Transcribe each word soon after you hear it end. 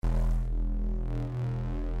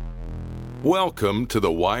Welcome to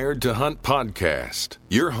the Wired to Hunt podcast,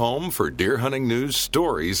 your home for deer hunting news,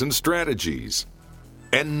 stories, and strategies.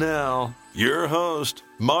 And now, your host,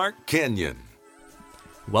 Mark Kenyon.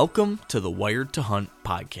 Welcome to the Wired to Hunt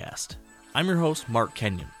podcast. I'm your host, Mark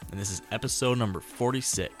Kenyon, and this is episode number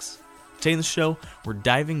 46. Today in the show, we're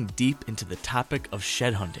diving deep into the topic of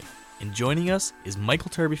shed hunting. And joining us is Michael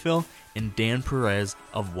Turbyfill and Dan Perez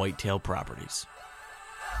of Whitetail Properties.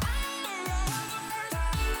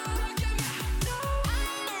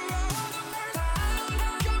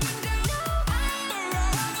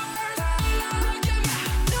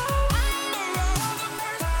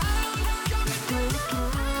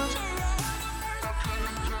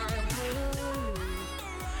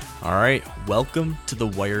 All right, welcome to the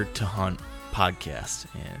Wired to Hunt podcast.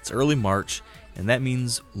 And it's early March, and that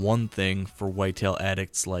means one thing for whitetail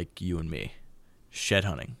addicts like you and me: shed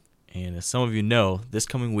hunting. And as some of you know, this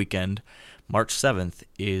coming weekend, March 7th,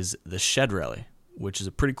 is the Shed Rally, which is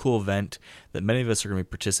a pretty cool event that many of us are going to be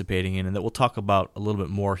participating in and that we'll talk about a little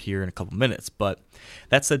bit more here in a couple minutes. But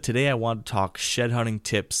that said, today I want to talk shed hunting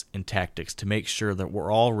tips and tactics to make sure that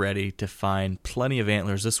we're all ready to find plenty of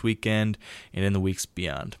antlers this weekend and in the weeks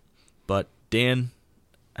beyond. But Dan,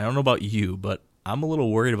 I don't know about you, but I'm a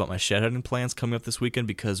little worried about my shed hunting plans coming up this weekend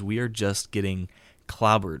because we are just getting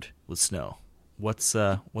clobbered with snow. What's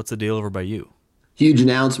the deal over by you? Huge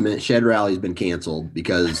announcement. Shed Rally's been canceled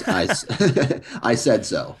because I I said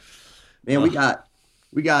so. Man, we got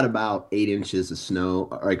about 8 inches of snow.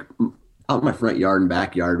 Like out in my front yard and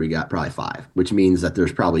backyard, we got probably 5, which means that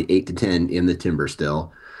there's probably 8 to 10 in the timber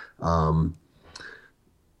still.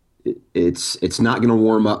 It's not going to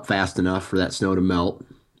warm up fast enough for that snow to melt,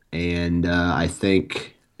 and I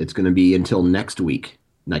think it's going to be until next week.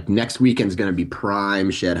 Like next weekend's going to be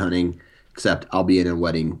prime shed hunting, except I'll be in a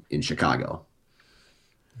wedding in Chicago.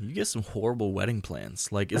 You get some horrible wedding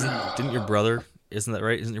plans. Like, isn't your brother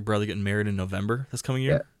getting married in November this coming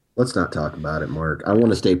year? Yeah. Let's not talk about it, Mark. I want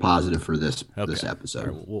to stay positive for this episode.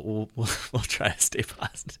 Right, we'll try to stay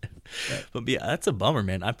positive. Okay. But yeah, that's a bummer,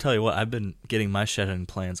 man. I tell you what, I've been getting my shed hunting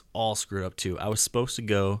plans all screwed up too. I was supposed to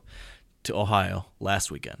go to Ohio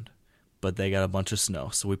last weekend, but they got a bunch of snow,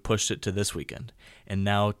 so we pushed it to this weekend. And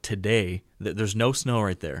now today, there's no snow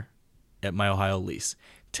right there at my Ohio lease.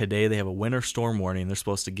 Today they have a winter storm warning. They're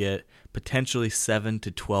supposed to get potentially 7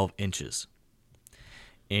 to 12 inches.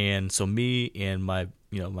 And so me and my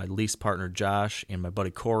lease partner Josh and my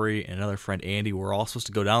buddy Corey and another friend Andy, we're all supposed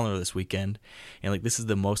to go down there this weekend. And like, this is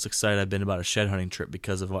the most excited I've been about a shed hunting trip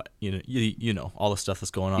because of what you know all the stuff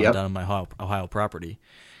that's going on down in my Ohio property.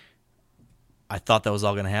 I thought that was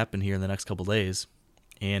all going to happen here in the next couple of days,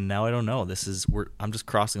 and now I don't know. I'm just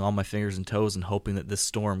crossing all my fingers and toes and hoping that this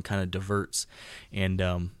storm kind of diverts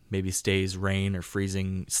and maybe stays rain or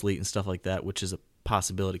freezing sleet and stuff like that, which is a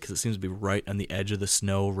possibility because it seems to be right on the edge of the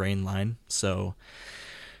snow rain line. So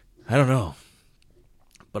I don't know,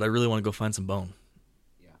 but I really want to go find some bone.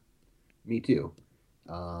 Yeah, me too.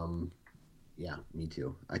 Me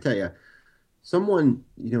too. I tell you, someone,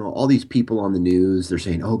 all these people on the news, they're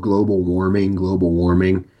saying, "Oh, global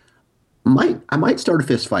warming." I might start a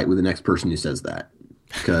fist fight with the next person who says that,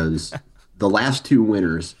 because the last 2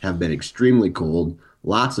 winters have been extremely cold,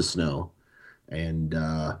 lots of snow, and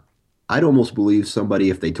I'd almost believe somebody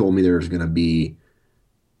if they told me there was going to be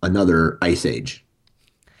another ice age.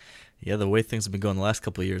 Yeah, the way things have been going the last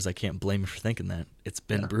couple of years, I can't blame you for thinking that. It's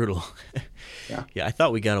been brutal. Yeah, I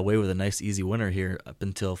thought we got away with a nice, easy winter here up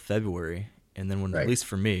until February. And then at least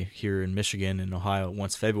for me, here in Michigan and Ohio,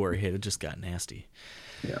 once February hit, it just got nasty.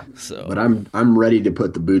 Yeah. So, but I'm ready to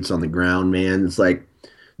put the boots on the ground, man. It's like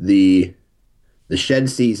the shed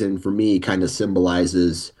season for me kind of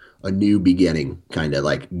symbolizes a new beginning, kind of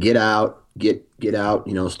like get out,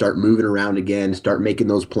 start moving around again, start making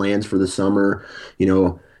those plans for the summer,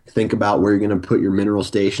 think about where you're going to put your mineral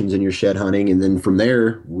stations and your shed hunting. And then from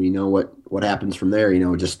there, we know what happens from there,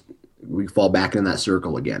 just we fall back in that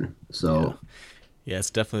circle again. So yeah,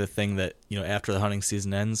 it's definitely the thing that, after the hunting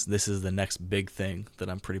season ends, this is the next big thing that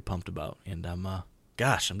I'm pretty pumped about. And I'm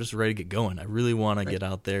just ready to get going. I really want to get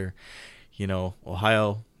out there.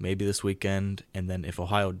 Ohio maybe this weekend, and then if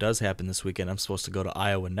Ohio does happen this weekend, I'm supposed to go to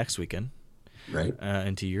Iowa next weekend, right?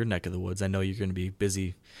 Into your neck of the woods. I know you're going to be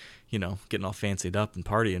busy, getting all fancied up and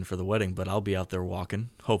partying for the wedding, but I'll be out there walking,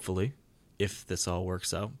 hopefully, if this all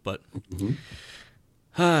works out. But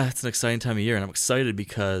it's an exciting time of year, and I'm excited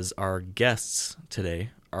because our guests today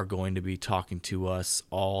are going to be talking to us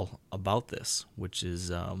all about this, which is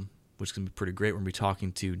going to be pretty great. We're going to be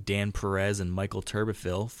talking to Dan Perez and Michael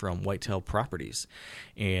Turbyfill from Whitetail Properties,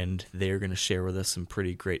 and they're going to share with us some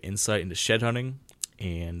pretty great insight into shed hunting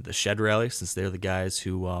and the Shed Rally, since they're the guys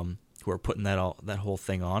who who are putting that whole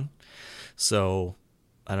thing on. So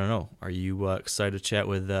I don't know. Are you excited to chat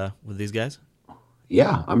with these guys?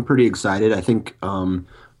 Yeah, I'm pretty excited. I think,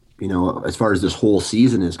 as far as this whole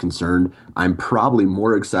season is concerned, I'm probably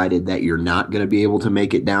more excited that you're not going to be able to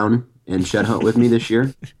make it down and shed hunt with me this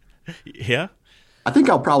year. Yeah. I think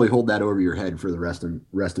I'll probably hold that over your head for the rest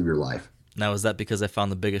of your life. Now, is that because I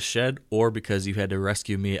found the biggest shed, or because you had to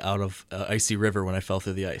rescue me out of icy river when I fell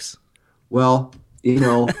through the ice? Well,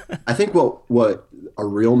 I think what a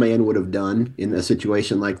real man would have done in a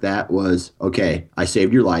situation like that was, okay, I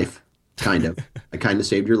saved your life, kind of. I kind of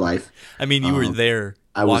saved your life. I mean, you were there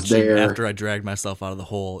I was watching there after I dragged myself out of the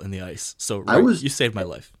hole in the ice. So right, you saved my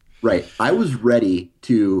life. Right. I was ready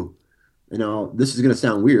to, this is going to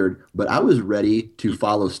sound weird, but I was ready to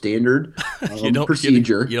follow standard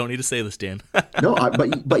procedure. You don't need to say this, Dan. No,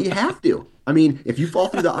 but you have to. I mean, if you fall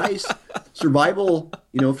through the ice, survival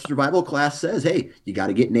class says, hey, you got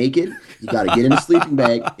to get naked, you got to get in a sleeping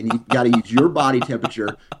bag, and you got to use your body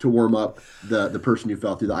temperature to warm up the person who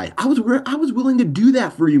fell through the ice. I was willing to do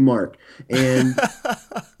that for you, Mark, and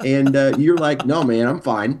you're like, no, man, I'm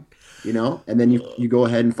fine. And then you go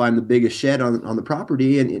ahead and find the biggest shed on the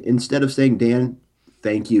property, and instead of saying, Dan,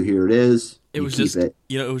 thank you, here it is. It was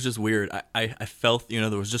just weird. I felt, there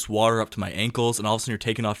was just water up to my ankles, and all of a sudden you're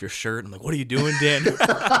taking off your shirt. I'm like, what are you doing, Dan?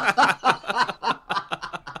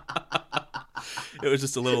 It was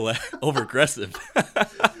just a little over aggressive.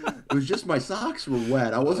 It was just my socks were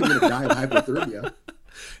wet. I wasn't going to die of hypothermia.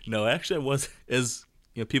 No, actually, I was, as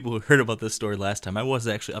people who heard about this story last time, I was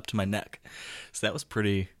actually up to my neck. So that was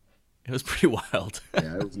pretty wild.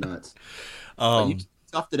 Yeah, it was nuts. You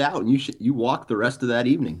toughed it out, and you walked the rest of that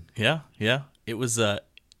evening. Yeah. It was a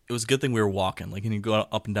good thing we were walking. Like, and you go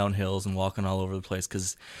up and down hills and walking all over the place,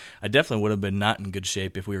 because I definitely would have been not in good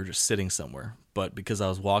shape if we were just sitting somewhere. But because I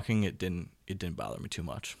was walking, it didn't bother me too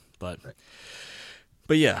much. But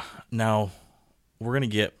yeah, now we're gonna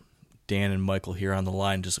get Dan and Michael here on the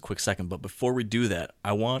line in just a quick second. But before we do that,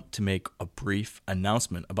 I want to make a brief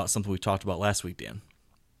announcement about something we talked about last week, Dan.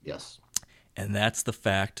 Yes. And that's the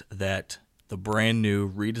fact that the brand new,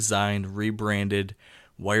 redesigned, rebranded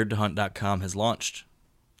WiredToHunt.com has launched.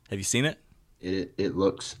 Have you seen it? It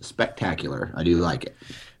looks spectacular. I do like it.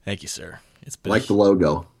 Thank you, sir. It's been the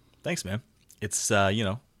logo. Thanks, man. It's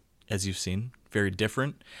as you've seen, very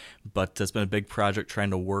different, but it's been a big project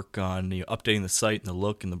trying to work on updating the site and the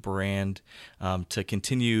look and the brand to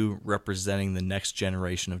continue representing the next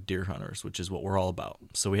generation of deer hunters, which is what we're all about.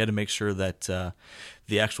 So we had to make sure that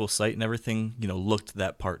the actual site and everything looked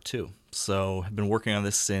that part too. So I've been working on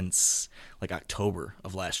this since like October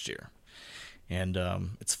of last year. And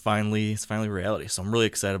it's finally reality. So I'm really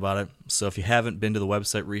excited about it. So if you haven't been to the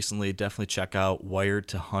website recently, definitely check out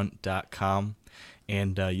wiredtohunt.com.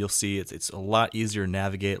 And you'll see it's a lot easier to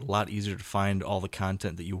navigate, a lot easier to find all the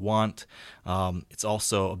content that you want. It's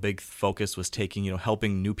also a big focus was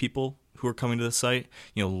helping new people who are coming to the site,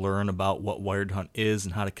 learn about what Wired Hunt is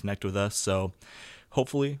and how to connect with us. So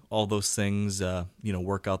hopefully all those things,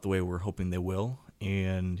 work out the way we're hoping they will.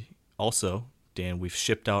 And also, Dan, we've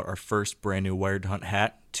shipped out our first brand new Wired Hunt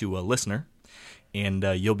hat to a listener, and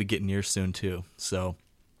you'll be getting yours soon too. So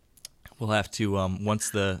we'll have to,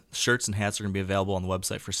 once the shirts and hats are going to be available on the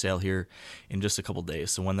website for sale here in just a couple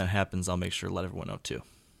days. So when that happens, I'll make sure to let everyone know too.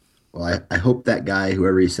 Well, I hope that guy,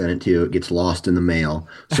 whoever he sent it to, gets lost in the mail,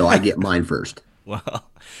 so I get mine first. Well,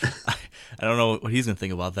 I don't know what he's going to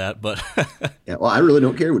think about that, but yeah, well, I really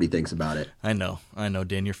don't care what he thinks about it. I know,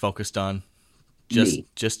 Dan, you're focused on me.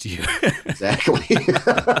 Just you. Exactly.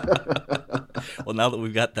 Well, now that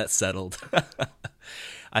we've got that settled,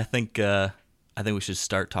 I think we should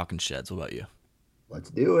start talking sheds. What about you? Let's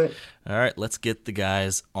do it. All right, let's get the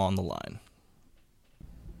guys on the line.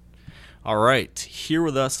 All right, here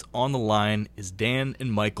with us on the line is Dan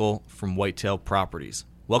and Michael from Whitetail Properties.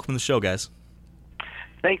 Welcome to the show, guys.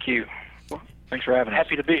 Thank you. Well, thanks for having us.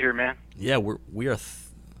 Happy to be here, man. Yeah, we are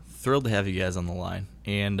thrilled to have you guys on the line.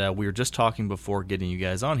 And we were just talking before getting you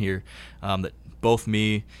guys on here that both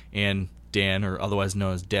me and Dan, or otherwise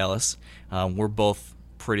known as Dallas, we're both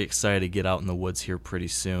pretty excited to get out in the woods here pretty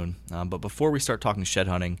soon. But before we start talking shed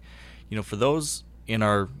hunting, for those in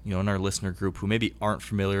our listener group who maybe aren't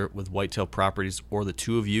familiar with Whitetail Properties or the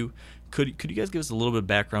two of you, could you guys give us a little bit of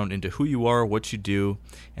background into who you are, what you do,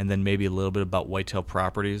 and then maybe a little bit about Whitetail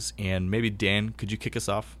Properties? And maybe Dan, could you kick us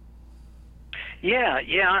off? Yeah.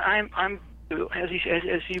 I'm as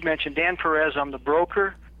you mentioned, Dan Perez. I'm the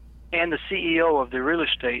broker and the CEO of the real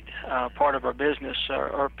estate part of our business.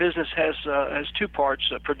 Our business has two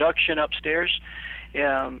parts: production upstairs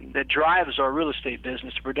that drives our real estate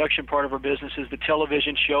business. The production part of our business is the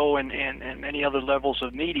television show and many other levels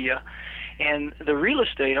of media. And the real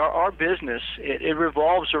estate, our business, it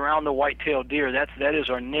revolves around the white-tailed deer. That is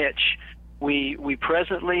our niche. We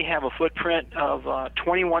presently have a footprint of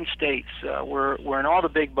 21 states. We're in all the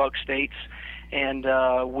big buck states. And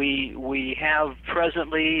we have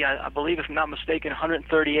presently, I believe, if I'm not mistaken,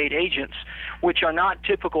 138 agents, which are not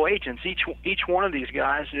typical agents. Each one of these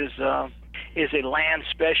guys is a land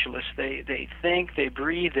specialist. They think, they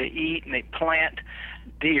breathe, they eat, and they plant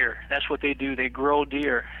deer. That's what they do. They grow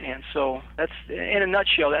deer. And so that's, in a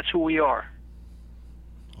nutshell, that's who we are.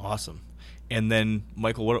 Awesome. And then,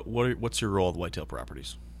 Michael, what's your role at Whitetail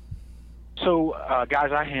Properties? So,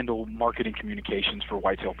 guys, I handle marketing communications for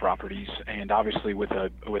Whitetail Properties, and obviously with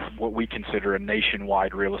what we consider a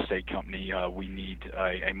nationwide real estate company, we need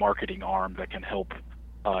a marketing arm that can help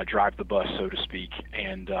drive the bus, so to speak.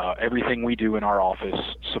 And everything we do in our office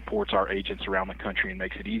supports our agents around the country and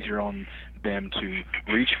makes it easier on them to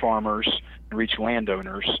reach farmers, reach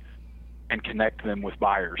landowners, and connect them with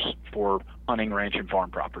buyers for hunting, ranch, and farm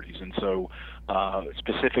properties. And so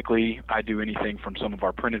specifically, I do anything from some of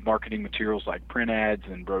our printed marketing materials like print ads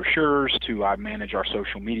and brochures to I manage our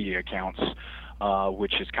social media accounts,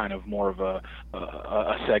 which is kind of more of a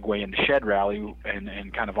segue into Shed Rally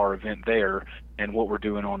and kind of our event there and what we're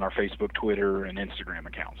doing on our Facebook, Twitter, and Instagram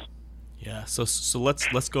accounts. Yeah, so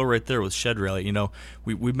let's go right there with Shed Rally. You know,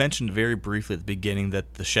 we mentioned very briefly at the beginning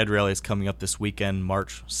that the Shed Rally is coming up this weekend,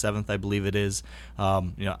 March 7th, I believe it is.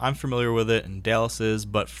 You know, I'm familiar with it, and Dallas is,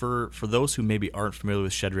 but for those who maybe aren't familiar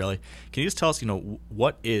with Shed Rally, can you just tell us, you know,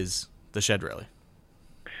 what is the Shed Rally?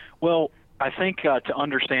 Well, I think to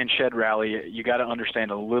understand Shed Rally, you got to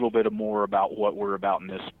understand a little bit more about what we're about in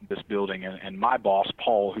this building. And my boss,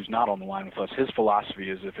 Paul, who's not on the line with us, his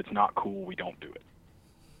philosophy is if it's not cool, we don't do it.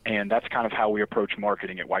 And that's kind of how we approach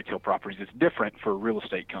marketing at Whitetail Properties. It's different for a real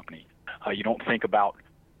estate company. You don't think about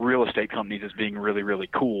real estate companies as being really, really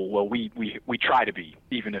cool. Well, we try to be,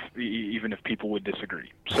 even if people would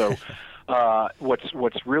disagree. So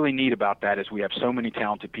what's really neat about that is we have so many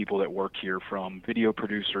talented people that work here, from video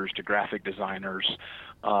producers to graphic designers,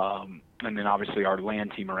 and then obviously our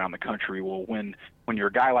land team around the country. Well, when you're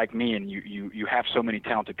a guy like me and you have so many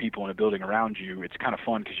talented people in a building around you, it's kind of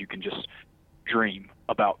fun because you can just dream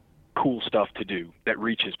about cool stuff to do that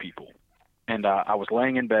reaches people. And I was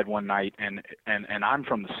laying in bed one night, and I'm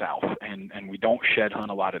from the South, and we don't shed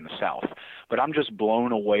hunt a lot in the South, but I'm just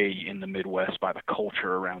blown away in the Midwest by the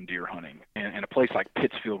culture around deer hunting. And a place like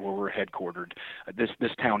Pittsfield, where we're headquartered,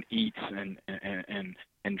 this town eats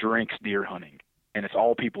and drinks deer hunting, and it's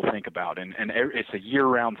all people think about. And it's a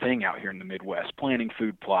year-round thing out here in the Midwest, planting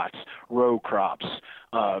food plots, row crops,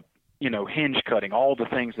 hinge cutting, all the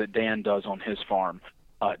things that Dan does on his farm.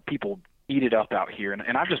 People eat it up out here,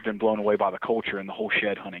 and I've just been blown away by the culture and the whole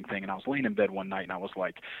shed hunting thing. And I was laying in bed one night, and I was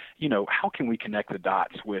like, how can we connect the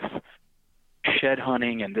dots with shed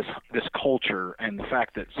hunting and this culture, and the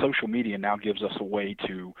fact that social media now gives us a way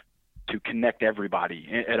to connect everybody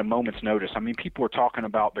at a moment's notice. I mean, people are talking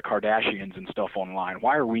about the Kardashians and stuff online.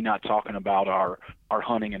 Why are we not talking about our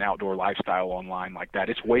hunting and outdoor lifestyle online like that?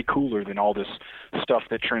 It's way cooler than all this stuff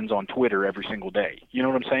that trends on Twitter every single day. You know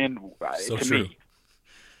what I'm saying? So to true. Me.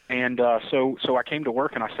 And so I came to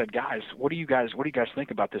work and I said, guys, what do you guys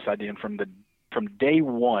think about this idea? And from day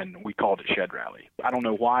one, we called it Shed Rally. I don't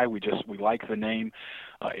know why. We liked the name.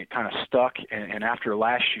 It kind of stuck. And after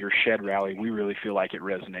last year's Shed Rally, we really feel like it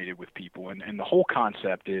resonated with people. And the whole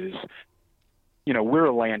concept is, we're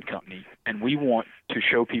a land company, and we want to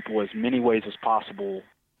show people as many ways as possible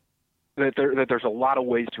that there's a lot of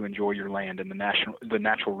ways to enjoy your land and the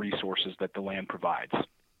natural resources that the land provides.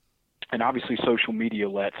 And obviously, social media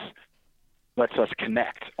lets us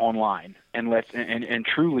connect online, and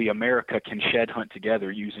truly America can shed hunt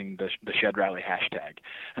together using the Shed Rally hashtag.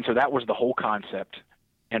 And so that was the whole concept.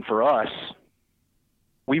 And for us,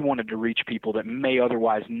 we wanted to reach people that may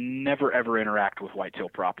otherwise never ever interact with Whitetail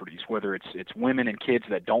Properties, whether it's women and kids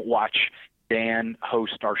that don't watch Dan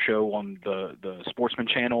host our show on the Sportsman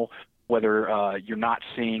channel, whether you're not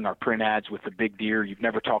seeing our print ads with the big deer, you've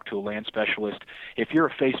never talked to a land specialist. If you're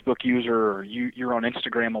a Facebook user or you're on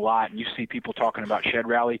Instagram a lot and you see people talking about Shed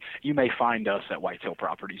Rally, you may find us at Whitetail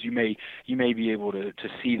Properties. You may be able to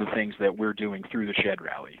see the things that we're doing through the Shed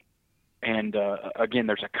Rally. And again,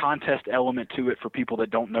 there's a contest element to it for people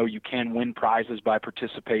that don't know. You can win prizes by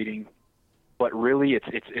participating, but really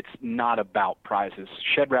it's not about prizes.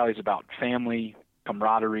 Shed Rally is about family,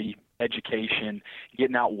 camaraderie, education,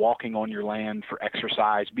 getting out walking on your land for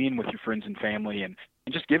exercise, being with your friends and family, and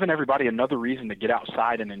just giving everybody another reason to get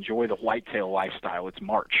outside and enjoy the whitetail lifestyle. It's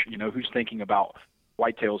March. Who's thinking about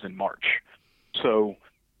whitetails in March. So,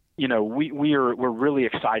 we're really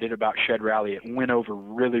excited about Shed Rally. It went over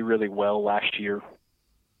really, really well last year.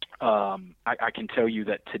 I can tell you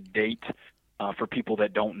that to date, for people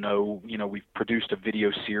that don't know, we've produced a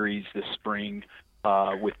video series this spring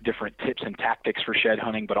with different tips and tactics for shed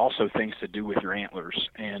hunting, but also things to do with your antlers.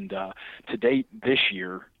 And to date this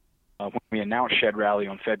year, when we announced Shed Rally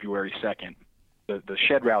on February 2nd, the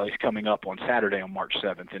Shed Rally is coming up on Saturday on March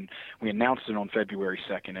 7th, and we announced it on February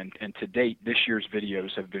 2nd. And to date, this year's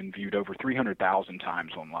videos have been viewed over 300,000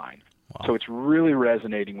 times online. Wow. So it's really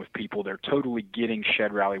resonating with people. They're totally getting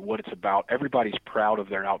Shed Rally, what it's about. Everybody's proud of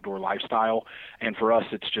their outdoor lifestyle. And for us,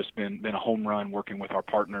 it's just been a home run working with our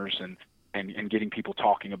partners and getting people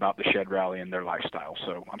talking about the Shed Rally and their lifestyle.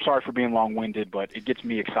 So I'm sorry for being long-winded, but it gets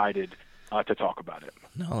me excited to talk about it.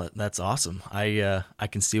 No, that's awesome. I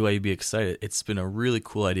can see why you'd be excited. It's been a really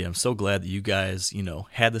cool idea. I'm so glad that you guys,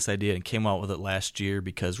 had this idea and came out with it last year,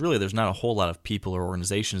 because really there's not a whole lot of people or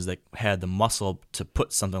organizations that had the muscle to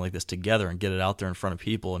put something like this together and get it out there in front of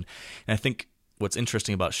people. And I think what's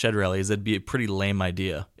interesting about Shed Rally is it'd be a pretty lame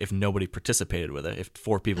idea if nobody participated with it, if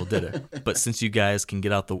 4 people did it. But since you guys can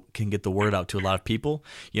get the word out to a lot of people,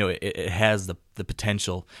 it has the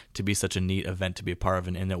potential to be such a neat event to be a part of,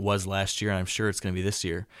 and it was last year, and I'm sure it's going to be this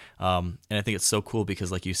year. And I think it's so cool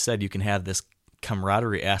because, like you said, you can have this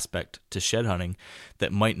camaraderie aspect to shed hunting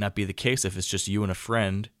that might not be the case if it's just you and a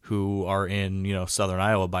friend who are in southern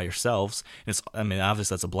Iowa by yourselves.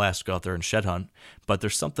 Obviously that's a blast to go out there and shed hunt, but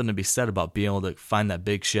there's something to be said about being able to find that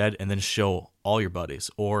big shed and then show all your buddies,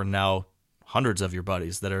 or now hundreds of your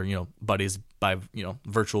buddies that are buddies by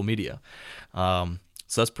virtual media.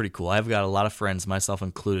 So that's pretty cool. I've got a lot of friends, myself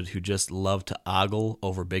included, who just love to ogle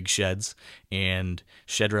over big sheds, and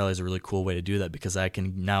Shed Rally is a really cool way to do that, because I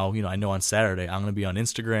can now, I know on Saturday I'm going to be on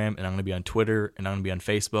Instagram, and I'm going to be on Twitter, and I'm going to be on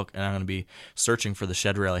Facebook, and I'm going to be searching for the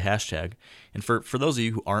Shed Rally hashtag. And for those of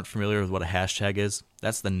you who aren't familiar with what a hashtag is,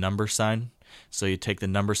 that's the number sign. So you take the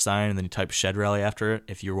number sign and then you type Shed Rally after it.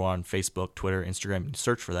 If you're on Facebook, Twitter, Instagram, you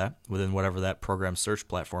search for that within whatever that program search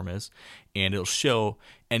platform is, and it'll show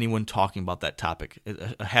anyone talking about that topic.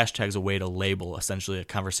 A hashtag is a way to label essentially a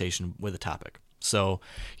conversation with a topic. So,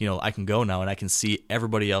 I can go now and I can see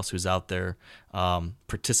everybody else who's out there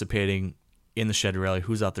participating in the Shed Rally,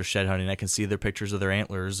 who's out there shed hunting. I can see their pictures of their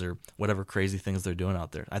antlers or whatever crazy things they're doing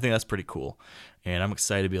out there. I think that's pretty cool, and I'm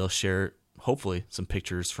excited to be able to share hopefully some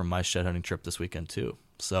pictures from my shed hunting trip this weekend too.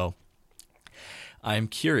 So I'm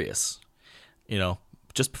curious,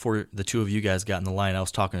 just before the two of you guys got in the line, I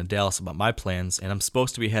was talking to Dallas about my plans, and I'm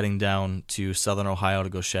supposed to be heading down to southern Ohio to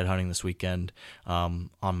go shed hunting this weekend on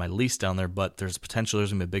my lease down there, but there's potential there's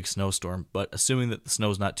going to be a big snowstorm. But assuming that the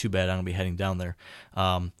snow's not too bad, I'm going to be heading down there.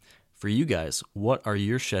 For you guys, what are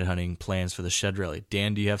your shed hunting plans for the Shed Rally?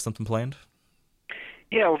 Dan, do you have something planned?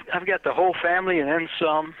 Yeah, I've got the whole family and then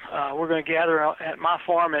some. We're going to gather out at my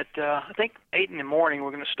farm at, I think, 8 in the morning.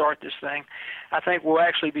 We're going to start this thing. I think we'll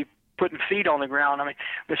actually be putting feet on the ground.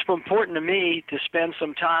 It's important to me to spend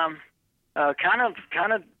some time kind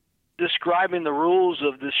of describing the rules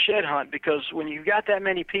of this shed hunt, because when you've got that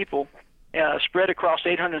many people spread across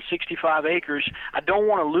 865 acres, I don't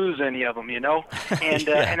want to lose any of them, And,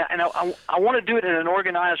 yeah. and I want to do it in an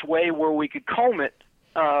organized way where we could comb it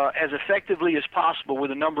as effectively as possible with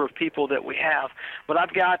the number of people that we have. But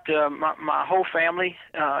I've got my whole family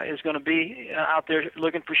is going to be out there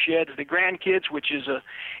looking for sheds. The grandkids, which is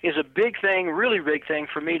a big thing, really big thing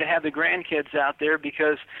for me to have the grandkids out there,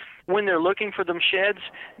 because when they're looking for them sheds,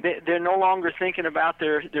 they're no longer thinking about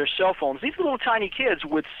their cell phones. These little tiny kids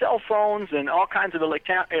with cell phones and all kinds of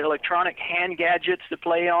electronic hand gadgets to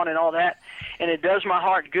play on and all that, and it does my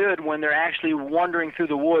heart good when they're actually wandering through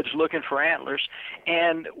the woods looking for antlers.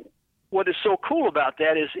 And what is so cool about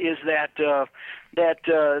that is that that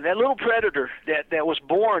little predator that was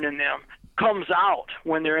born in them comes out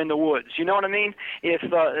when they're in the woods. You know what I mean? If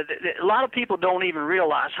a lot of people don't even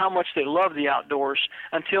realize how much they love the outdoors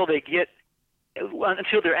until they're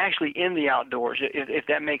actually in the outdoors, if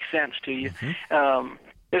that makes sense to you. Mm-hmm.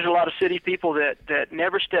 There's a lot of city people that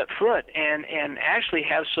never step foot and actually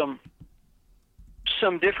have some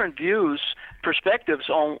different perspectives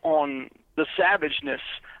on the savageness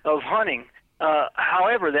of hunting.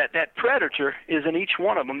 However, that predator is in each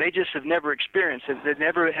one of them. They just have never experienced it. They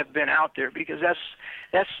never have been out there, because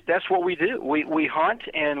that's what we do. We hunt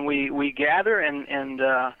and we gather and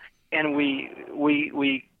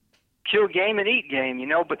we kill game and eat game,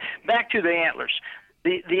 But back to the antlers.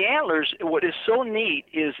 The antlers, what is so neat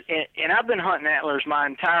is, and I've been hunting antlers my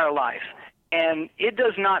entire life, and it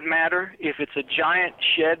does not matter if it's a giant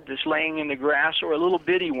shed that's laying in the grass or a little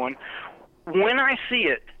bitty one. When I see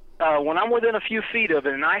it, when I'm within a few feet of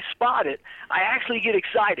it and I spot it, I actually get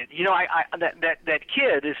excited. You know, that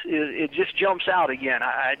kid it just jumps out again.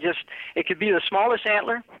 It could be the smallest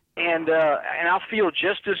antler, and I'll feel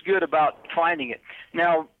just as good about finding it.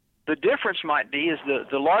 Now, the difference might be is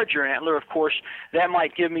the larger antler, of course, that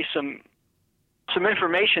might give me some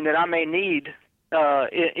information that I may need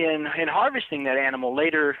in harvesting that animal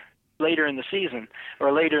later in the season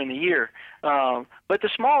or later in the year. But the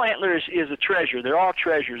small antler is a treasure. They're all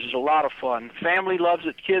treasures. It's a lot of fun. Family loves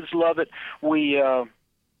it. Kids love it. The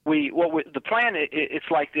plan,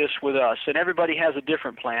 it's like this with us, and everybody has a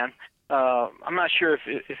different plan. I'm not sure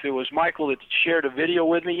if it was Michael that shared a video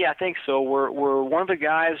with me. Yeah, I think so. Where one of the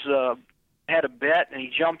guys had a bet, and he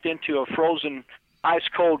jumped into a frozen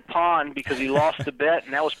ice-cold pond because he lost the bet,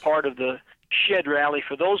 and that was part of the shed rally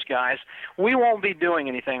for those guys. We won't be doing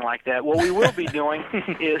anything like that. What we will be doing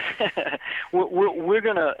is we're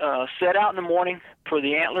going to set out in the morning for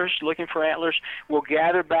the antlers, looking for antlers. We'll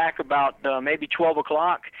gather back about maybe 12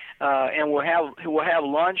 o'clock, and we'll have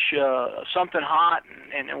lunch, something hot,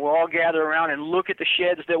 and we'll all gather around and look at the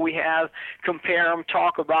sheds that we have, compare them,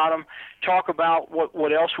 talk about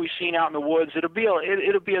what else we've seen out in the woods. It'll be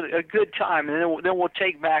a good time, and then we'll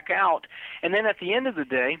take back out, and then at the end of the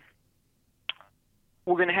day,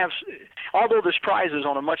 we're going to have, although there's prizes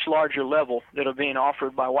on a much larger level that are being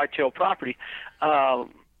offered by Whitetail Property, on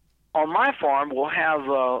my farm we'll have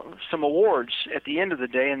some awards at the end of the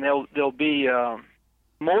day, and they'll be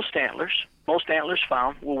most antlers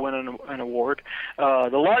found will win an award. The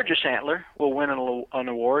largest antler will win an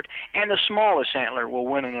award, and the smallest antler will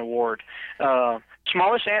win an award.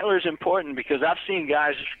 Smallest antler is important because I've seen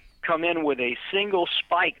guys come in with a single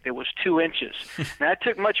spike that was 2 inches. Now, it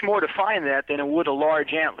took much more to find that than it would a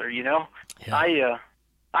large antler, you know. Yeah.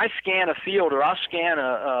 I scan a field, or I'll scan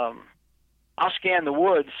the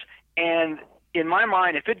woods, and in my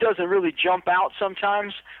mind, if it doesn't really jump out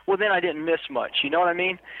sometimes, well, then I didn't miss much. You know what I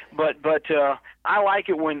mean? But I like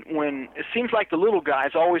it when it seems like the little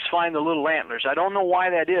guys always find the little antlers. I don't know why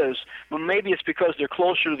that is, but maybe it's because they're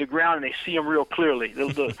closer to the ground and they see them real clearly.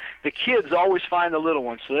 The kids always find the little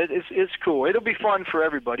ones, so it's cool. It'll be fun for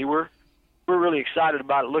everybody. We're really excited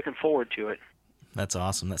about it, looking forward to it. That's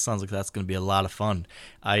awesome. That sounds like that's going to be a lot of fun.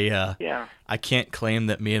 I can't claim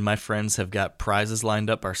that me and my friends have got prizes lined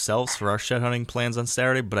up ourselves for our shed hunting plans on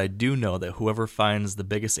Saturday, but I do know that whoever finds the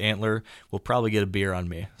biggest antler will probably get a beer on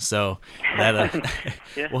me. So that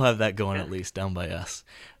we'll have that going at least down by us.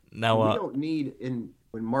 Now we don't need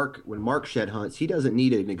when Mark shed hunts, he doesn't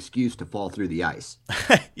need an excuse to fall through the ice.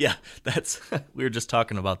 Yeah, we were just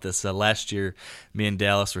talking about this last year. Me and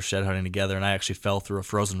Dallas were shed hunting together, and I actually fell through a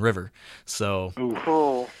frozen river.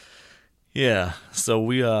 So, yeah,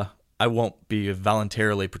 so I won't be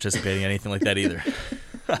voluntarily participating in anything like that either.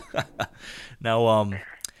 Now,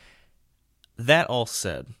 that all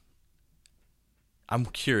said, I'm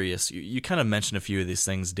curious. You kind of mentioned a few of these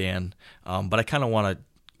things, Dan, but I kind of want to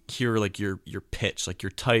hear like your pitch, like your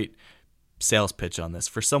tight sales pitch on this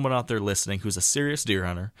for someone out there listening who's a serious deer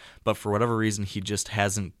hunter, but for whatever reason he just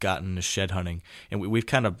hasn't gotten to shed hunting. And we've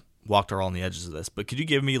kind of walked around the edges of this, but could you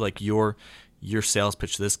give me like your sales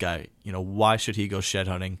pitch to this guy? You know, why should he go shed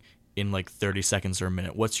hunting in like 30 seconds or a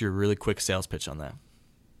minute? What's your really quick sales pitch on that?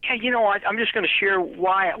 Yeah, you know, I'm just going to share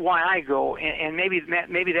why I go, and maybe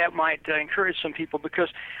that might encourage some people, because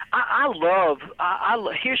I love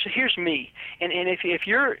here's me, and if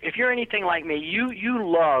you're anything like me, you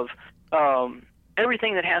love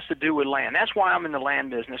everything that has to do with land. That's why I'm in the land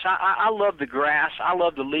business. I love the grass, I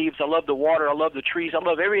love the leaves, I love the water, I love the trees, I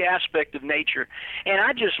love every aspect of nature, and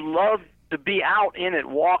I just love to be out in it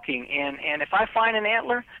walking. And if I find an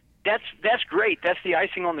antler, that's great. That's the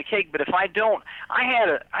icing on the cake. But if I don't, I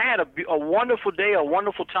had a wonderful day, a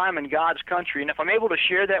wonderful time in God's country. And if I'm able to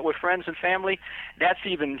share that with friends and family, that's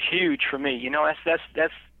even huge for me. You know,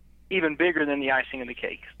 that's even bigger than the icing on the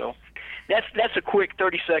cake. So that's a quick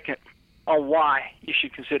 30-second on why you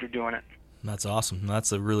should consider doing it. That's awesome.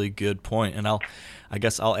 That's a really good point. And I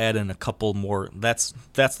guess I'll add in a couple more. That's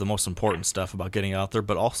the most important stuff about getting out there,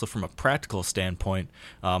 but also from a practical standpoint,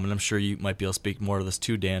 and I'm sure you might be able to speak more to this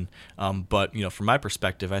too, Dan, but you know, from my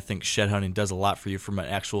perspective, I think shed hunting does a lot for you from an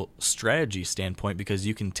actual strategy standpoint, because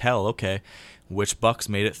you can tell, okay, which bucks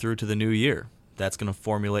made it through to the new year. That's going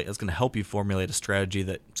to help you formulate a strategy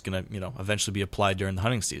that's going to, you know, eventually be applied during the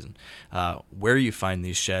hunting season. Where you find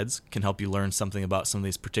these sheds can help you learn something about some of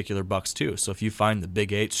these particular bucks too. So if you find the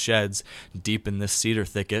big 8 sheds deep in this cedar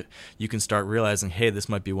thicket, you can start realizing, hey, this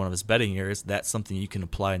might be one of his bedding areas. That's something you can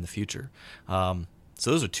apply in the future. So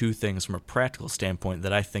those are two things from a practical standpoint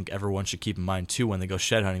that I think everyone should keep in mind too when they go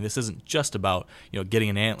shed hunting. This isn't just about getting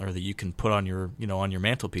an antler that you can put on your on your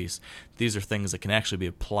mantelpiece. These are things that can actually be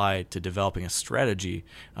applied to developing a strategy,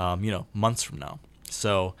 months from now.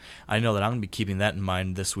 So I know that I'm going to be keeping that in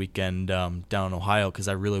mind this weekend down in Ohio, because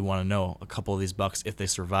I really want to know a couple of these bucks if they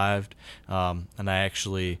survived. And I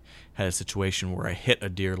actually had a situation where I hit a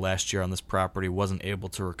deer last year on this property, wasn't able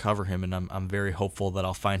to recover him, and I'm very hopeful that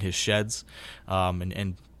I'll find his sheds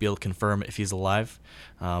and be able to confirm if he's alive.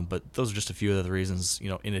 But those are just a few of the reasons,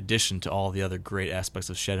 in addition to all the other great aspects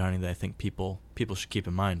of shed hunting that I think people should keep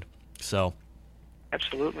in mind. So,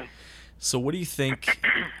 absolutely. So what do you think?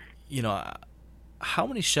 How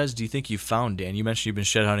many sheds do you think you've found, Dan? You mentioned you've been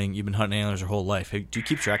shed hunting, you've been hunting antlers your whole life. Do you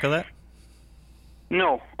keep track of that?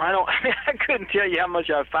 No, I don't. I couldn't tell you how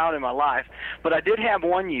much I've found in my life, but I did have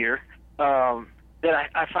one year that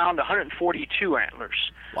I found 142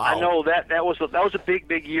 antlers. Wow. I know that was a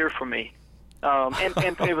big year for me, and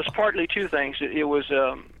it was partly two things. It was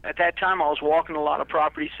at that time I was walking a lot of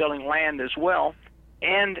property, selling land as well,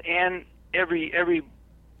 and every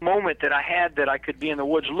moment that I had that I could be in the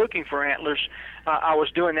woods looking for antlers, I was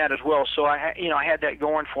doing that as well. So I had that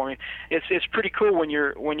going for me. It's pretty cool when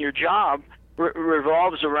your job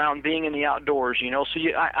revolves around being in the outdoors. So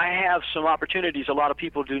I have some opportunities a lot of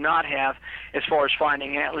people do not have as far as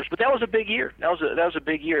finding antlers. But that was a big year. That was a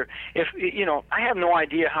big year. If I have no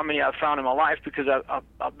idea how many I've found in my life, because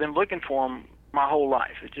I've been looking for them my whole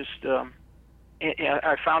life. It just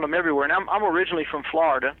I found them everywhere. And I'm originally from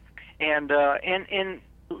Florida, and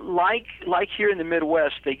like here in the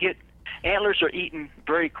Midwest, antlers are eaten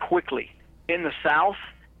very quickly. In the South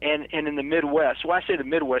and in the Midwest, well, I say the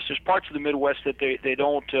Midwest, there's parts of the Midwest that they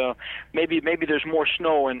don't, maybe there's more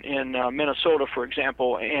snow in Minnesota, for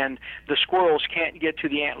example, and the squirrels can't get to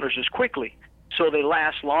the antlers as quickly, so they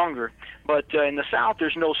last longer. But in the South,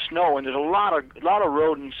 there's no snow, and there's a lot of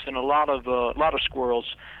rodents and a lot of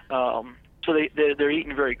squirrels. So they're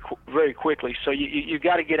eaten very quickly. So you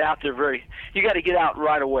got to get out there you got to get out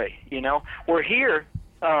right away. We're here,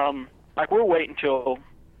 like we're waiting till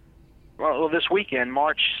this weekend,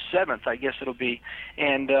 March 7th, I guess it'll be,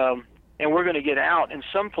 and we're going to get out. In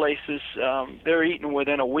some places, they're eaten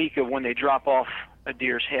within a week of when they drop off a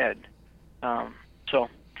deer's head. So,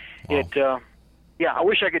 wow. I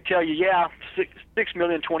wish I could tell you.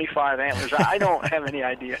 6,025,000 antlers. I don't have any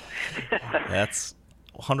idea. That's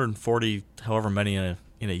 140, however many in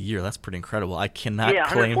a year. That's pretty incredible. I cannot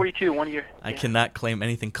claim 142 1 year. I cannot claim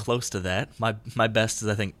anything close to that. My best is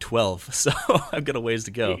I think 12. So I've got a ways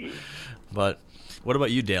to go. But what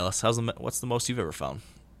about you, Dallas? What's the most you've ever found?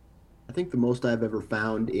 I think the most I've ever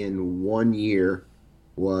found in 1 year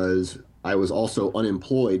was, I was also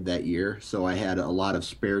unemployed that year, so I had a lot of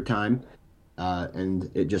spare time,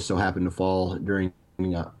 and it just so happened to fall during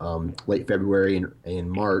late February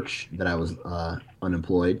and March that I was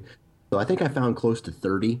unemployed. So I think I found close to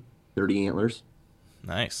 30 antlers.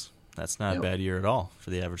 Nice. That's not a bad year at all for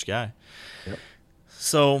the average guy. Yep.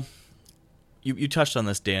 So you touched on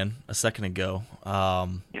this, Dan, a second ago,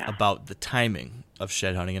 about the timing of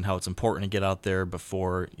shed hunting and how it's important to get out there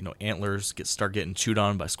before antlers start getting chewed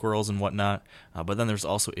on by squirrels and whatnot. But then there's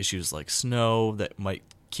also issues like snow that might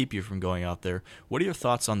keep you from going out there. What are your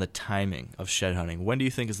thoughts on the timing of shed hunting? When do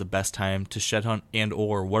you think is the best time to shed hunt, and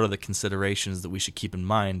or what are the considerations that we should keep in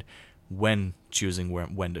mind when choosing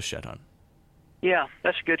when to shed hunt? Yeah,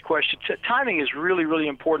 that's a good question. Timing is really, really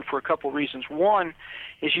important for a couple of reasons. One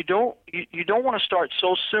is you don't want to start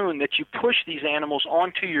so soon that you push these animals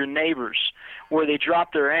onto your neighbors where they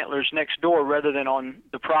drop their antlers next door rather than on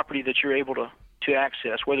the property that you're able to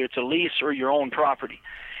access, whether it's a lease or your own property.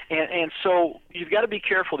 And so you've got to be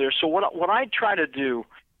careful there. So what I try to do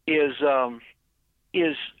is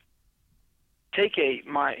take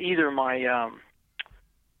either my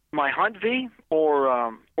Hunt-V or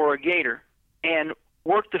a gator and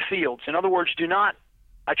work the fields. In other words,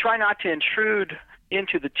 I try not to intrude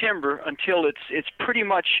into the timber until it's pretty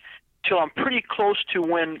much till I'm pretty close to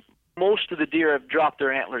when most of the deer have dropped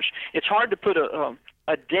their antlers. It's hard to put a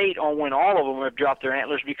date on when all of them have dropped their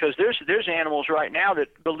antlers, because there's animals right now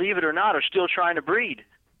that, believe it or not, are still trying to breed.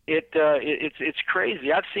 It's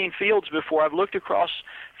crazy. I've seen fields before. I've looked across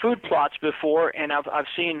food plots before, and I've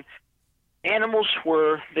seen animals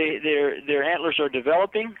where their antlers are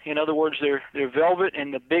developing. In other words, they're velvet,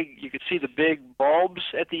 and you could see the big bulbs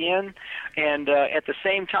at the end. And at the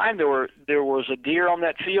same time, there was a deer on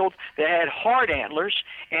that field that had hard antlers,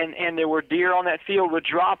 and there were deer on that field with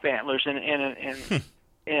drop antlers. And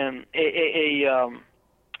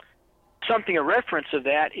a reference of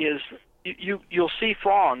that is you'll see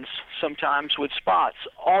fawns sometimes with spots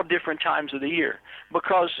all different times of the year,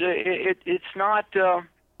 because it's not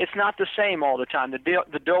the same all the time. The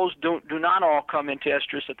does do not all come into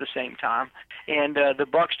estrus at the same time, and the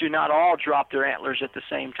bucks do not all drop their antlers at the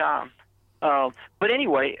same time. But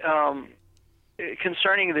anyway,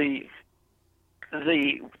 concerning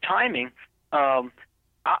the timing,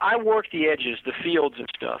 I work the edges, the fields and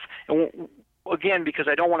stuff, and again, because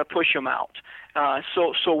I don't want to push them out.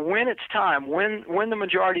 So when it's time, when the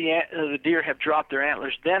majority of the deer have dropped their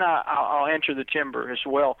antlers, then I'll enter the timber as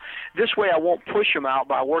well. This way I won't push them out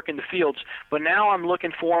by working the fields, but now I'm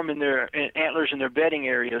looking for them in their antlers in their bedding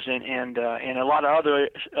areas and a lot of other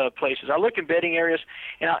places. I look in bedding areas,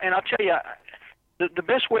 and I'll tell you, the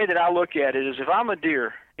best way that I look at it is if I'm a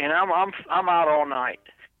deer and I'm out all night,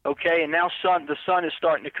 okay, and now the sun is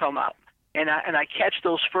starting to come out, and I catch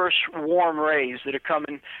those first warm rays that are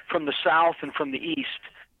coming from the south and from the east.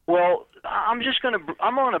 Well, I'm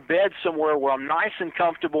on a bed somewhere where I'm nice and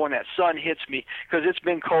comfortable, and that sun hits me because it's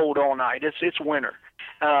been cold all night. It's winter.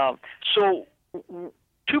 So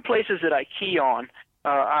two places that I key on.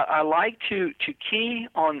 I like to key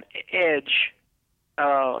on edge.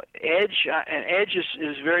 Edge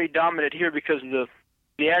is very dominant here because of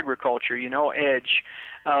the agriculture. Edge.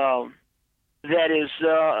 That is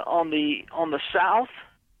on the south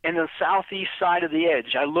and the southeast side of the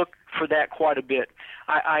edge. I look for that quite a bit.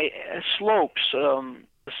 I slopes, the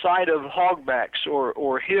side of hogbacks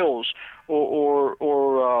or hills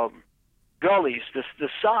or gullies, the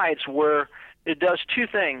sides where it does two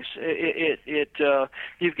things.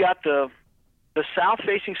 You've got the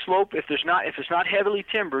south-facing slope. If it's not heavily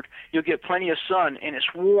timbered, you'll get plenty of sun, and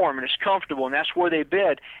it's warm and it's comfortable, and that's where they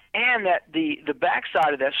bed. And that the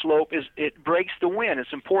backside of that slope it breaks the wind.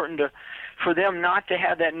 It's important for them not to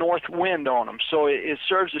have that north wind on them. So it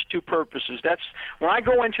serves as two purposes. That's when I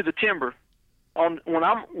go into the timber. When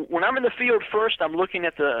I'm in the field first, I'm looking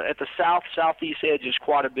at the southeast edges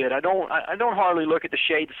quite a bit. I don't hardly look at the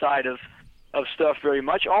shade side of stuff very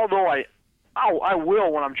much, although I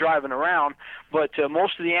will when I'm driving around, but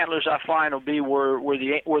most of the antlers I find will be where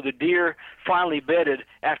the deer finally bedded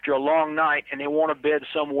after a long night, and they want to bed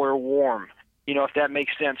somewhere warm. If that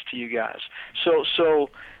makes sense to you guys. So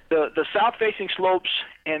the south-facing slopes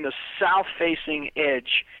and the south-facing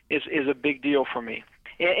edge is a big deal for me.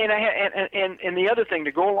 And the other thing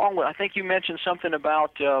to go along with, I think you mentioned something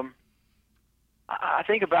about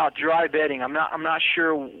about dry bedding. I'm not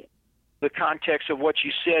sure the context of what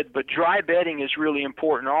you said, but dry bedding is really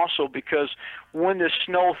important also because when the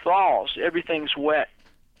snow thaws, everything's wet.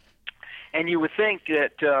 And you would think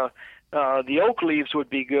that the oak leaves would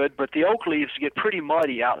be good, but the oak leaves get pretty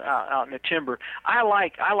muddy out in the timber. I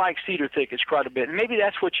like cedar thickets quite a bit, and maybe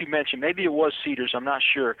that's what you mentioned. Maybe it was cedars, I'm not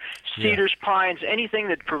sure. Cedars, pines, anything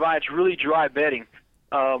that provides really dry bedding.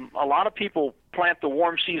 A lot of people plant the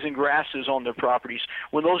warm season grasses on their properties.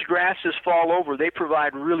 When those grasses fall over, they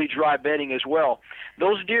provide really dry bedding as well.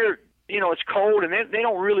 Those deer, it's cold, and they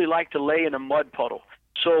don't really like to lay in a mud puddle.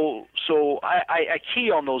 So I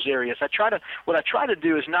key on those areas. What I try to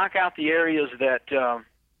do is knock out the areas that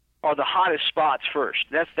are the hottest spots first.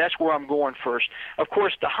 That's where I'm going first. Of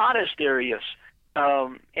course, the hottest areas,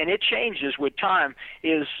 and it changes with time,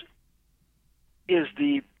 is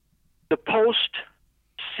the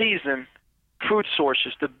post-season food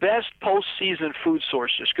sources, the best post-season food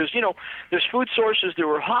sources. Because, there's food sources that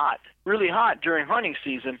were hot, really hot during hunting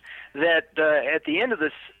season that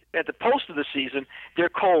at the post of the season, they're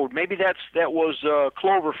cold. Maybe that was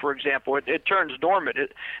clover, for example. It turns dormant.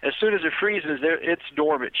 As soon as it freezes, it's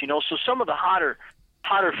dormant. So some of the hotter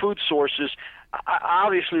food sources, I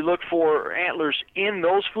obviously look for antlers in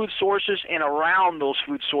those food sources and around those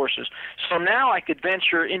food sources. So now I could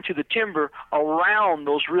venture into the timber around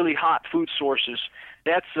those really hot food sources.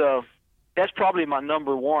 That's probably my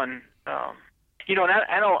number one. And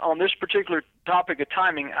I know on this particular topic of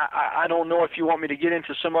timing, I don't know if you want me to get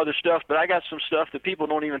into some other stuff, but I got some stuff that people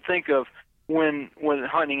don't even think of when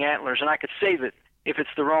hunting antlers, and I could save it if it's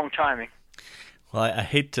the wrong timing. Well, I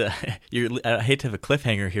hate to have a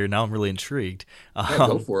cliffhanger here. Now I'm really intrigued.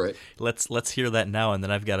 Go for it. Let's hear that now, and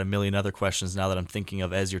then I've got a million other questions now that I'm thinking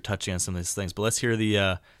of as you're touching on some of these things. But let's hear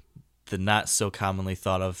the not so commonly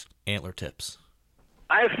thought of antler tips.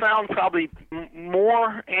 I have found probably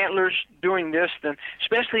more antlers doing this than,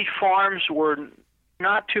 especially farms where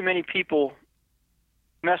not too many people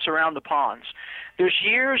mess around the ponds. There's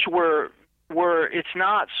years where it's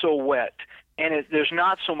not so wet, and there's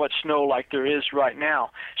not so much snow like there is right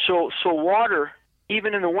now. So water,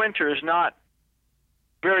 even in the winter, is not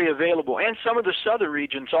very available. And some of the southern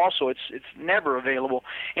regions also, it's never available.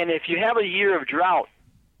 And if you have a year of drought,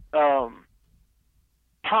 ponds.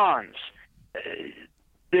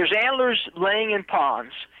 There's antlers laying in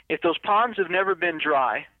ponds. If those ponds have never been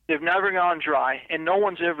dry, they've never gone dry, and no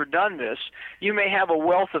one's ever done this, you may have a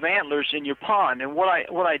wealth of antlers in your pond. And what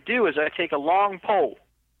I do is I take a long pole,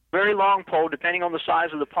 very long pole, depending on the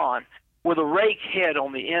size of the pond, with a rake head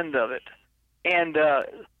on the end of it, and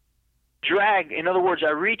drag. In other words,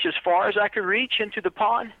 I reach as far as I could reach into the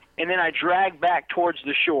pond, and then I drag back towards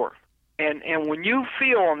the shore. And when you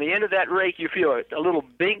feel on the end of that rake, you feel a little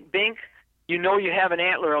bink, you know you have an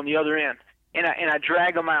antler on the other end. And I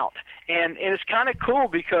drag them out. And it's kind of cool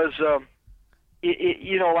because, like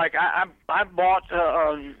I bought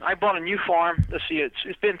a new farm. Let's see,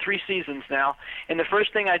 it's been 3 seasons now. And the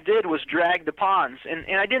first thing I did was drag the ponds.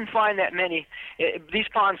 And I didn't find that many. These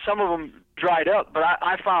ponds, some of them dried up, but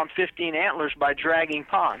I found 15 antlers by dragging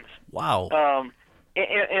ponds. Wow.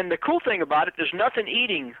 And the cool thing about it, there's nothing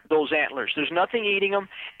eating those antlers. There's nothing eating them,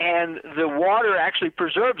 and the water actually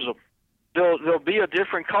preserves them. They'll be a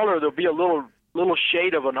different color. There'll be a little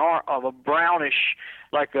shade of a brownish,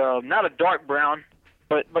 like not a dark brown,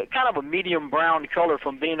 but kind of a medium brown color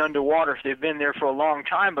from being underwater if they've been there for a long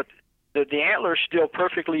time. But the antler's still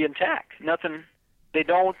perfectly intact. Nothing. They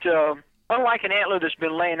don't. Unlike an antler that's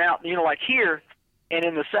been laying out, like here and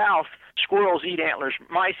in the South, squirrels eat antlers,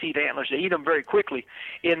 mice eat antlers. They eat them very quickly.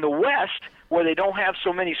 In the West, where they don't have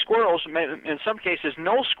so many squirrels, in some cases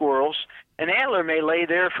no squirrels, an antler may lay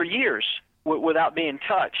there for years without being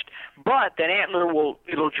touched. But that antler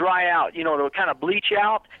it'll dry out. It'll kind of bleach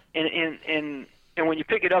out, and when you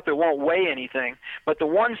pick it up, it won't weigh anything. But the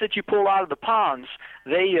ones that you pull out of the ponds,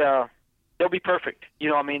 they'll be perfect. They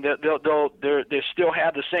still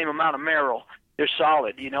have the same amount of marrow. They're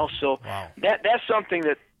solid. So wow. That's something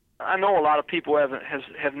that I know a lot of people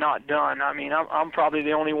have not done. I mean, I'm probably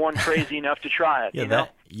the only one crazy enough to try it. Yeah,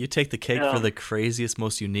 you take the cake for the craziest,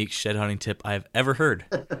 most unique shed hunting tip I've ever heard.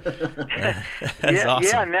 That's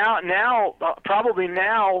awesome. Yeah. Now, probably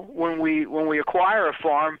now, when we acquire a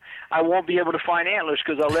farm, I won't be able to find antlers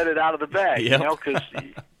because I let it out of the bag. Yep. Because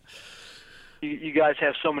you guys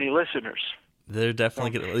have so many listeners. They're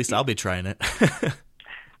definitely good. At least I'll be trying it.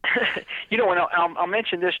 And I'll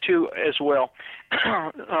mention this too as well.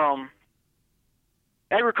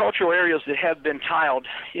 Agricultural areas that have been tiled,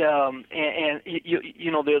 and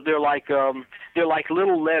they're like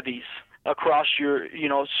little levees across your,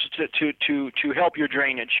 to help your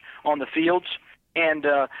drainage on the fields, and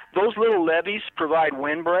those little levees provide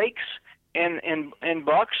windbreaks, and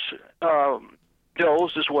bucks,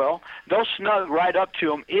 does as well. They'll snug right up to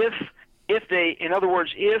them if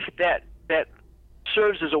that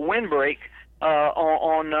serves as a windbreak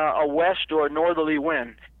on a west or a northerly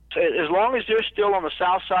wind. So as long as they're still on the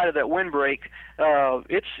south side of that windbreak,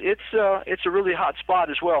 it's a really hot spot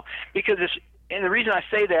as well. Because and the reason I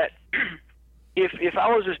say that, if I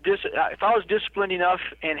was disciplined enough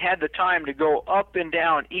and had the time to go up and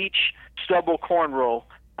down each stubble corn row,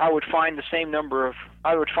 I would find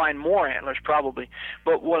more antlers probably.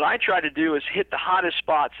 But what I try to do is hit the hottest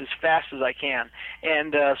spots as fast as I can.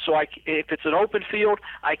 And if it's an open field,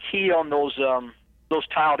 I key on those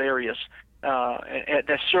tiled areas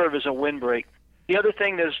that serve as a windbreak. The other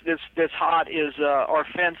thing that's hot is our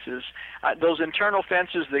fences. Those internal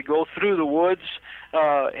fences that go through the woods,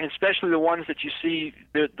 and especially the ones that you see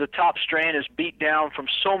the top strand is beat down from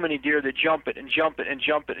so many deer that jump it and jump it and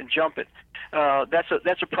jump it and jump it.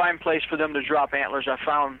 That's a prime place for them to drop antlers. I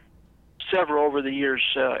found several over the years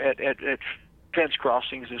at fence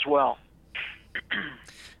crossings as well.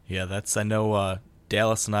 Yeah, I know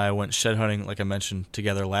Dallas and I went shed hunting, like I mentioned,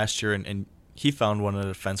 together last year, and he found one at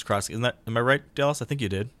a fence crossing. Am I right, Dallas? I think you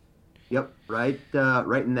did. Yep, right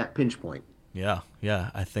in that pinch point. Yeah.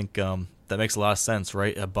 I think that makes a lot of sense,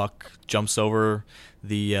 right? A buck jumps over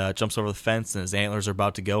the fence, and his antlers are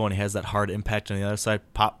about to go, and he has that hard impact on the other side.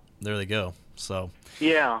 Pop, there they go. So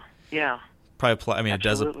yeah. Probably apply. I mean,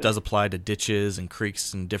 Absolutely. it does apply to ditches and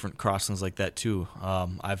creeks and different crossings like that too.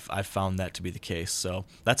 I've found that to be the case. So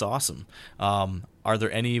that's awesome. Are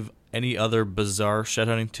there any other bizarre shed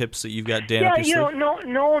hunting tips that you've got, Dan? Yeah,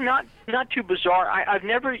 no, not too bizarre. I've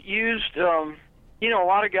never used. A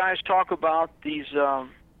lot of guys talk about these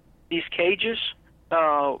cages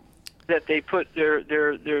that they put.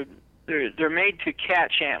 They're made to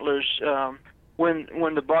catch antlers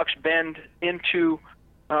when the bucks bend into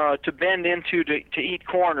to eat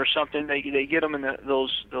corn or something. They get them in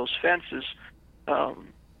those fences.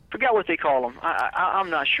 Forgot what they call them. I'm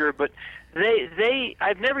not sure, but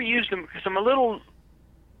I've never used them because I'm a little.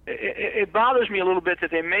 It bothers me a little bit that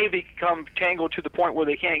they may become tangled to the point where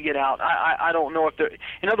they can't get out. I don't know if they're.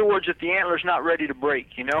 In other words, if the antler's not ready to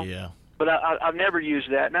break, Yeah. but I've never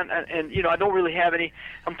used that, and you know, I don't really have any.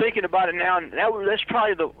 I'm thinking about it now, and that's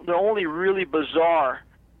probably the only really bizarre.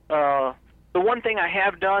 The one thing I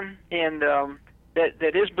have done, and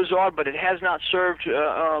that is bizarre, but it has not served.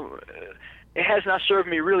 It has not served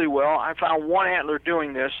me really well. I found one antler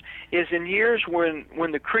doing this is in years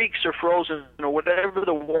when the creeks are frozen or whatever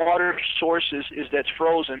the water source is that's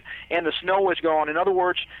frozen and the snow is gone. In other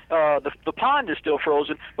words, the pond is still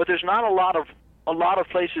frozen, but there's not a lot of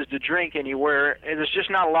places to drink anywhere, and there's just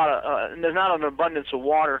not a lot of there's not an abundance of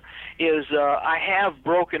water. I have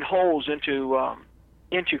broken holes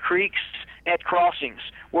into creeks at crossings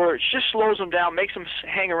where it just slows them down, makes them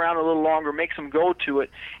hang around a little longer, makes them go to it.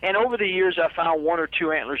 And over the years, I found one or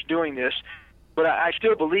two antlers doing this, but I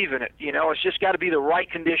still believe in it. You know, it's just got to be the right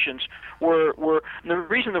conditions. Where the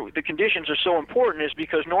reason the conditions are so important is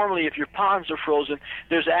because normally if your ponds are frozen,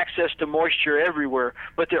 there's access to moisture everywhere.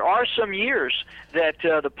 But there are some years that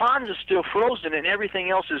the ponds are still frozen and everything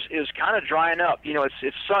else is kind of drying up. You know,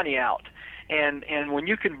 it's sunny out, and when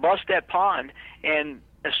you can bust that pond and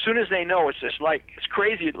as soon as they know, it's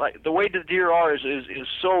crazy. Like the way the deer are is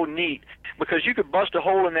so neat because you could bust a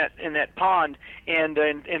hole in that pond, and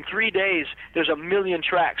in 3 days there's 1 million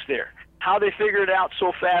tracks there. How they figure it out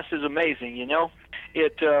so fast is amazing, you know.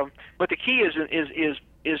 But the key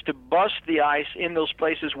is to bust the ice in those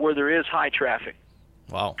places where there is high traffic.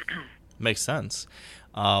 Wow, makes sense.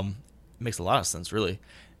 Makes a lot of sense, really.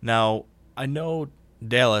 Now I know.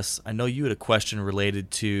 Dallas, I know you had a question related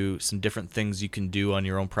to some different things you can do on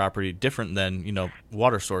your own property, different than, you know,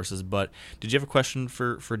 water sources, but did you have a question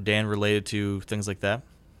for Dan related to things like that?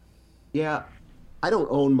 Yeah, I don't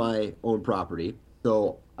own my own property,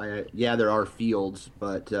 so there are fields,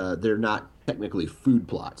 but they're not technically food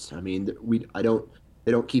plots. I mean, they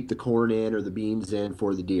don't keep the corn in or the beans in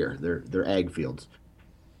for the deer. They're ag fields.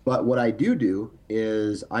 But what I do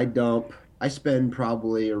is I spend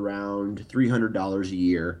probably around $300 a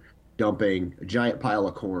year dumping a giant pile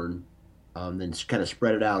of corn, then kind of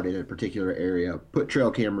spread it out in a particular area, put trail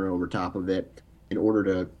camera over top of it in order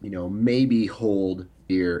to, you know, maybe hold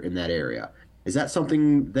deer in that area. Is that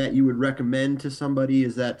something that you would recommend to somebody?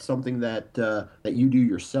 Is that something that that you do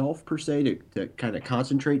yourself per se to kind of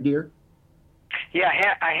concentrate deer? Yeah,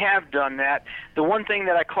 I have done that. The one thing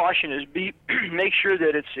that I caution is make sure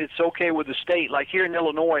that it's okay with the state. Like here in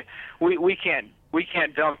Illinois, we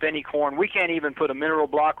can't dump any corn. We can't even put a mineral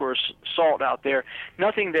block or salt out there.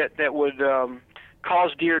 Nothing that would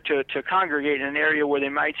cause deer to congregate in an area where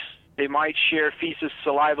they might share feces,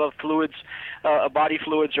 saliva, fluids, body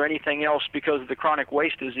fluids, or anything else because of the chronic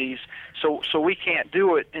waste disease. So we can't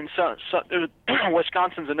do it. In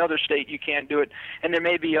Wisconsin's another state you can't do it, and there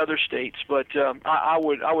may be other states, but I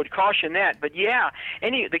would caution that. But yeah,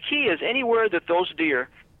 the key is anywhere that those deer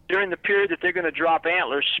during the period that they're going to drop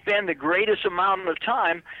antlers spend the greatest amount of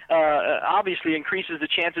time, obviously increases the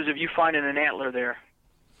chances of you finding an antler there.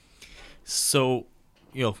 So,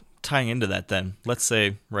 you know, tying into that then, let's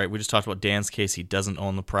say, right, we just talked about Dan's case, he doesn't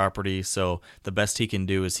own the property, so the best he can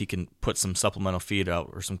do is he can put some supplemental feed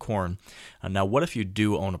out or some corn. Now, what if you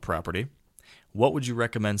do own a property? What would you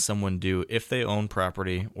recommend someone do if they own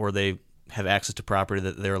property or they have access to property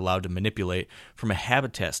that they're allowed to manipulate from a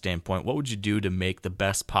habitat standpoint? What would you do to make the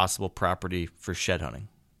best possible property for shed hunting?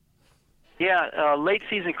 Yeah, late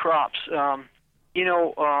season crops.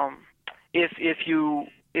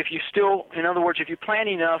 If you still, in other words, if you plant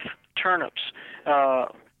enough turnips,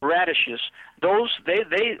 radishes, those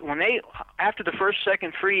after the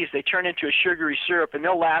second freeze, they turn into a sugary syrup, and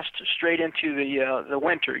they'll last straight into the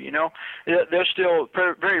winter. You know, they're still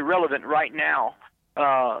very relevant right now.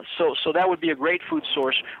 So that would be a great food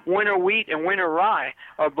source. Winter wheat and winter rye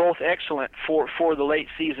are both excellent for the late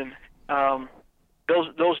season.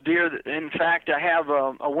 Those deer, in fact, I have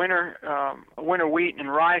a winter wheat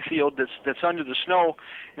and rye field that's under the snow,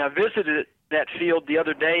 and I visited that field the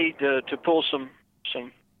other day to pull some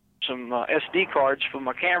SD cards from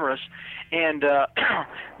my cameras, and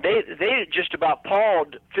they just about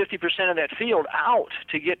pawed 50% of that field out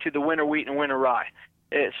to get to the winter wheat and winter rye.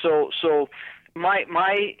 So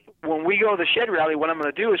when we go to the shed rally, what I'm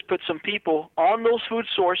going to do is put some people on those food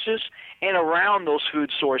sources and around those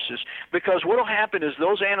food sources, because what will happen is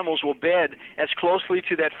those animals will bed as closely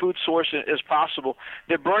to that food source as possible.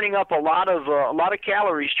 They're burning up a lot of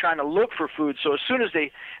calories trying to look for food. So as soon as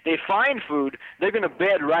they find food, they're going to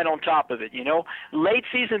bed right on top of it. You know, late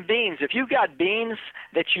season beans. If you've got beans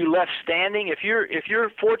that you left standing, if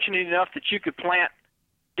you're fortunate enough that you could plant.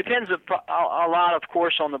 Depends a lot, of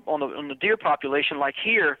course, on the deer population. Like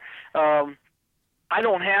here, I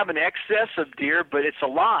don't have an excess of deer, but it's a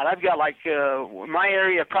lot. I've got in my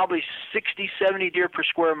area probably 60, 70 deer per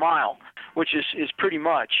square mile. which is pretty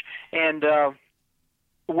much. And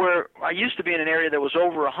where I used to be in an area that was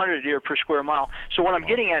over 100 deer per square mile. So what I'm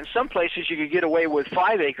getting at, in some places you could get away with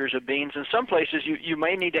 5 acres of beans. In some places you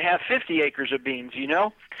may need to have 50 acres of beans, you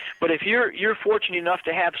know. But if you're fortunate enough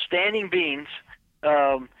to have standing beans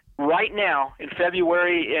right now in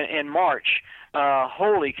February and March,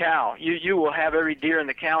 holy cow, you will have every deer in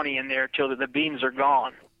the county in there till the beans are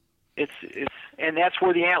gone. And that's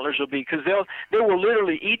where the antlers will be, because they will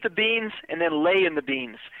literally eat the beans and then lay in the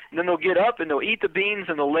beans, and then they'll get up and they'll eat the beans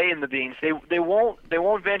and they'll lay in the beans. They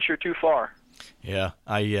won't venture too far. Yeah,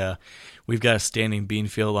 we've got a standing bean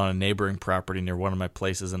field on a neighboring property near one of my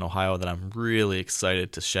places in Ohio that I'm really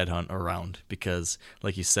excited to shed hunt around, because,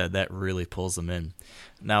 like you said, that really pulls them in.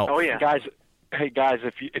 Now, oh yeah, guys. Hey guys,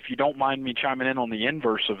 if you don't mind me chiming in on the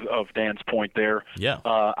inverse of Dan's point there, yeah.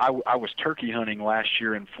 I was turkey hunting last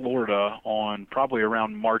year in Florida on probably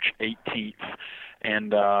around March 18th,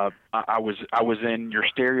 and I was in your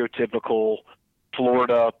stereotypical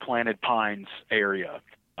Florida planted pines area.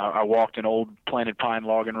 I walked an old planted pine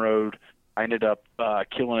logging road. I ended up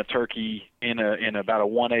killing a turkey in about a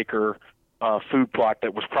 1 acre food plot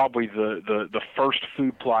that was probably the first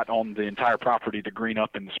food plot on the entire property to green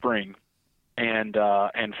up in the spring. And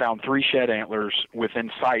found 3 shed antlers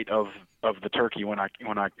within sight of the turkey when I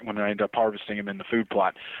ended up harvesting them in the food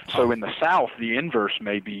plot. So in the South, the inverse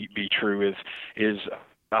may be true. Is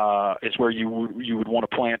where you would want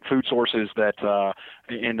to plant food sources that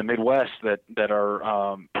in the Midwest that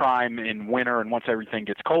are prime in winter, and once everything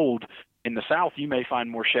gets cold, in the South you may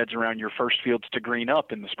find more sheds around your first fields to green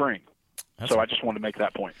up in the spring. I just wanted to make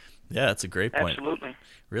that point. Yeah, that's a great point. Absolutely.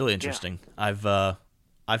 Really interesting. Yeah.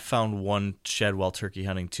 I've found one shed while turkey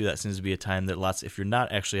hunting too. That seems to be a time that if you're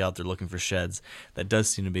not actually out there looking for sheds, that does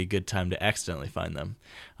seem to be a good time to accidentally find them.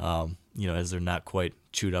 As they're not quite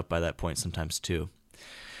chewed up by that point sometimes too.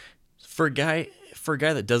 For a guy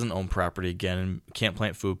that doesn't own property again and can't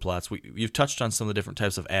plant food plots, you've touched on some of the different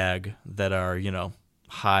types of ag that are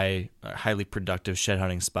highly productive shed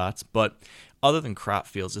hunting spots. But other than crop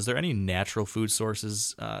fields, is there any natural food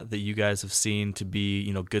sources that you guys have seen to be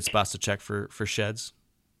good spots to check for sheds?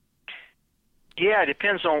 Yeah, it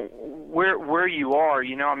depends on where you are.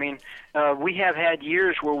 We have had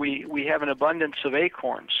years where we have an abundance of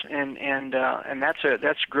acorns, and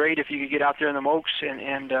that's great if you could get out there in the oaks,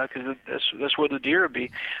 and because that's where the deer would be.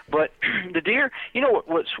 But the deer,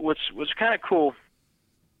 what's kind of cool,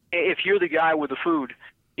 if you're the guy with the food,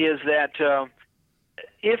 is that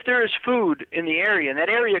if there is food in the area, and that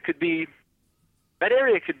area could be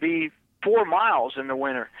 4 miles in the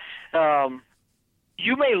winter,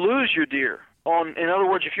 you may lose your deer. In other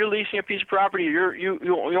words, if you're leasing a piece of property,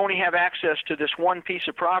 you only have access to this one piece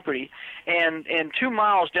of property, and 2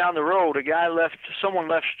 miles down the road, someone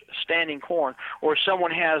left standing corn, or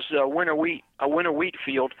someone has a winter wheat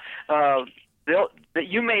field.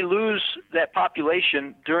 You may lose that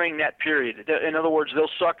population during that period. In other words,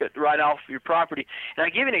 they'll suck it right off your property. And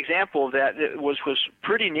I give you an example of that was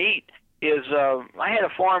pretty neat. I had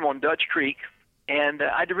a farm on Dutch Creek, and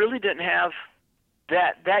I really didn't have.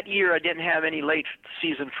 That year I didn't have any late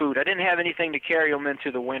season food. I didn't have anything to carry them into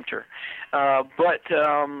the winter. But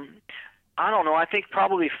I don't know, I think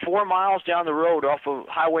probably 4 miles down the road off of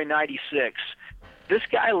Highway 96, this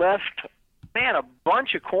guy left, a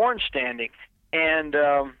bunch of corn standing. And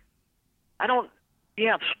part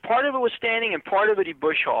of it was standing and part of it he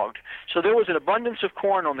bush hogged. So there was an abundance of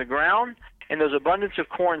corn on the ground and there was abundance of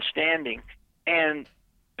corn standing. And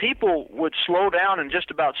people would slow down and just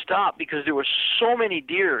about stop because there were so many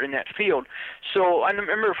deer in that field. So I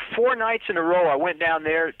remember 4 nights in a row I went down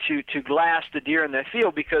there to glass the deer in that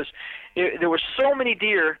field because there were so many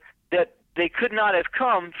deer that they could not have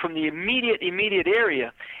come from the immediate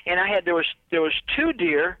area. And there was 2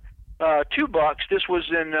 deer, 2 bucks. This was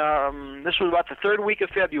about the 3rd week of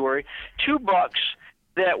February. 2 bucks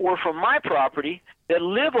that were from my property that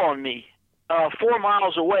live on me 4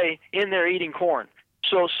 miles away in there eating corn.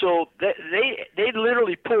 So they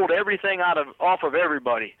literally pulled everything off of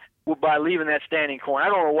everybody by leaving that standing corn. I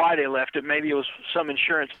don't know why they left it. Maybe it was some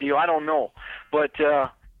insurance deal. I don't know. But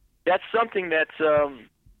that's something that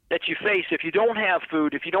you face if you don't have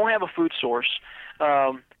food. If you don't have a food source,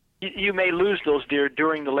 you may lose those deer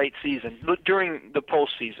during the late season, during the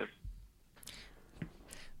postseason.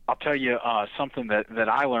 I'll tell you something that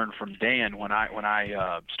I learned from Dan when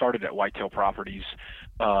I started at Whitetail Properties.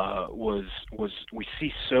 Was we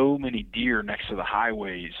see so many deer next to the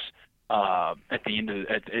highways at the end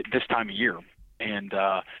at this time of year, and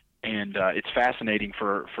it's fascinating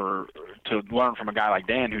to learn from a guy like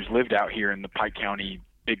Dan who's lived out here in the Pike County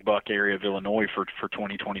Big Buck area of Illinois for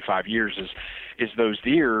 20-25 years is those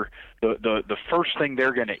deer, the first thing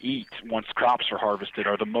they're going to eat once crops are harvested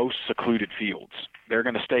are the most secluded fields. They're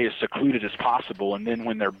going to stay as secluded as possible, and then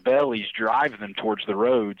when their bellies drive them towards the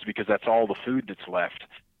roads, because that's all the food that's left,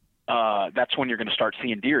 that's when you're going to start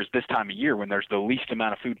seeing deer. This time of year, when there's the least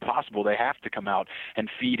amount of food possible, they have to come out and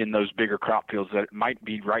feed in those bigger crop fields that might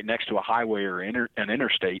be right next to a highway or an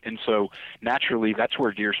interstate. And so naturally, that's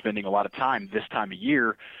where deer are spending a lot of time this time of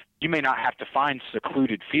year. You may not have to find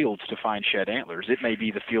secluded fields to find shed antlers. It may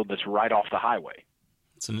be the field that's right off the highway.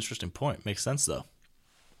 It's an interesting point. Makes sense, though.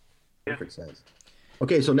 Perfect sense.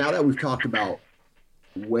 Okay, so now that we've talked about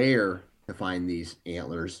where to find these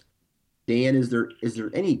antlers, Dan, is there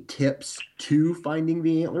any tips to finding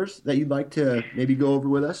the antlers that you'd like to maybe go over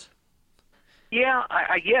with us? Yeah,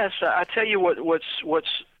 I guess I tell you what works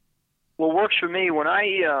for me when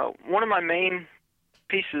I one of my main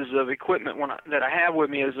pieces of equipment that I have with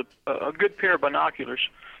me is a good pair of binoculars.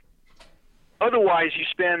 Otherwise, you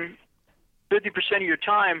spend 50% of your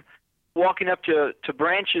time walking up to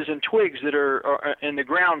branches and twigs that are in the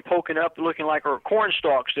ground poking up, looking like, or corn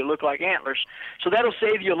stalks that look like antlers. So that'll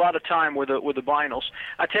save you a lot of time with the binos.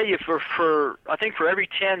 I tell you, I think for every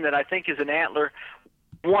 10 that I think is an antler,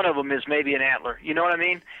 one of them is maybe an antler. You know what I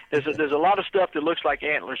mean? There's a lot of stuff that looks like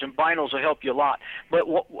antlers, and binos will help you a lot. But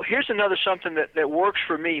here's another something that works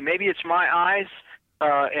for me. Maybe it's my eyes,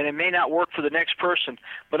 and it may not work for the next person.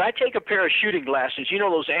 But I take a pair of shooting glasses. You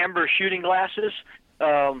know those amber shooting glasses?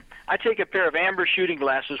 I take a pair of amber shooting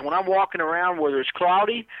glasses. When I'm walking around, whether it's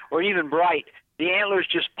cloudy or even bright, the antlers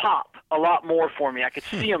just pop a lot more for me. I could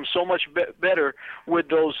see them so much better with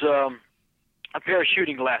those a pair of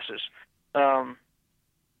shooting glasses. Those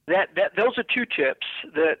are two tips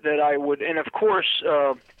that I would, and of course,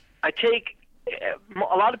 I take.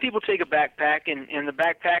 A lot of people take a backpack, and in the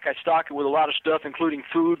backpack I stock it with a lot of stuff, including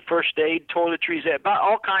food, first aid, toiletries,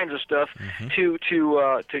 all kinds of stuff to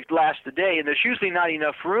last the day. And there's usually not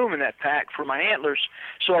enough room in that pack for my antlers,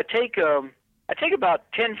 so I take about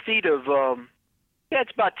 10 feet of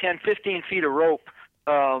it's about 15 feet of rope.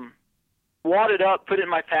 Wad it up, put it in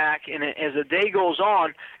my pack, and as the day goes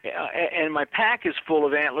on, and my pack is full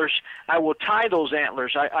of antlers, I will tie those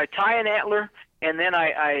antlers. I tie an antler, and then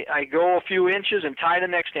I go a few inches and tie the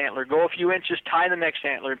next antler, go a few inches, tie the next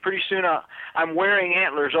antler, and pretty soon I'm wearing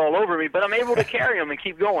antlers all over me, but I'm able to carry them and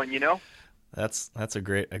keep going, you know? That's a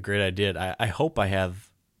great idea. I hope I have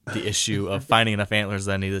the issue of finding enough antlers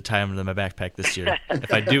that I need to tie them to my backpack this year.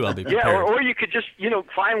 If I do, I'll be prepared. Yeah, or you could just,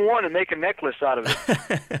 find one and make a necklace out of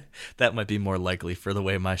it. That might be more likely for the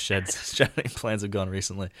way my shedding plans have gone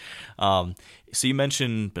recently. So you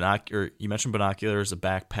mentioned binoculars, a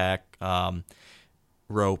backpack,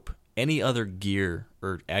 rope. Any other gear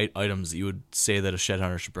or items that you would say that a shed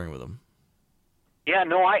hunter should bring with them? Yeah,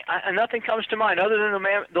 no, I nothing comes to mind other than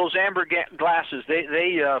those amber glasses.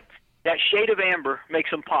 They that shade of amber makes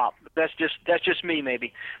them pop. That's just me,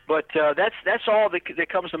 maybe. But that's all that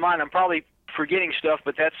comes to mind. I'm probably forgetting stuff,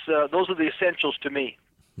 but those are the essentials to me.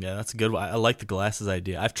 Yeah, that's a good one. I like the glasses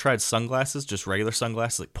idea. I've tried sunglasses, just regular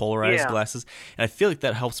sunglasses, like polarized glasses, and I feel like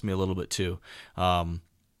that helps me a little bit too.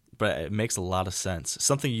 But it makes a lot of sense.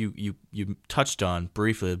 Something you touched on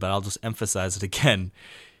briefly, but I'll just emphasize it again.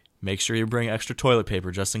 Make sure you bring extra toilet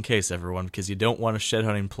paper just in case, everyone, because you don't want a shed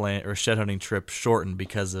hunting plan or a shed hunting trip shortened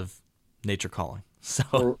because of nature calling.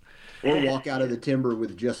 So or walk out of the timber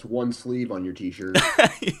with just one sleeve on your t-shirt.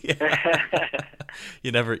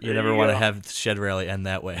 You never want to have shed rally end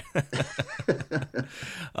that way.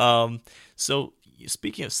 So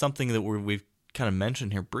speaking of something that we've kind of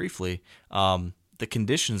mentioned here briefly, the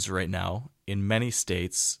conditions right now in many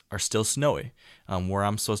states are still snowy. Where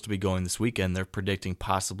I'm supposed to be going this weekend, they're predicting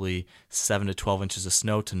possibly 7 to 12 inches of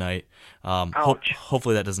snow tonight.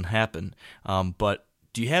 Hopefully that doesn't happen. But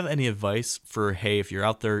do you have any advice for, hey, if you're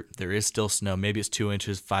out there, there is still snow, maybe it's 2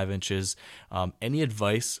 inches, 5 inches, any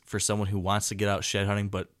advice for someone who wants to get out shed hunting,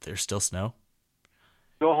 but there's still snow?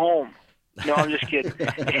 Go home. No, I'm just kidding.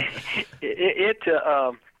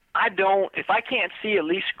 I don't, if I can't see at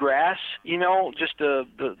least grass, just the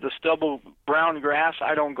stubble brown grass,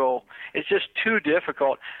 I don't go. It's just too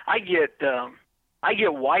difficult. I get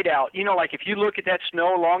whiteout. Like if you look at that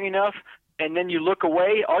snow long enough, and then you look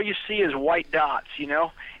away, all you see is white dots.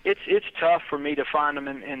 It's tough for me to find them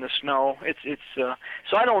in the snow. So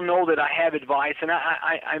I don't know that I have advice, and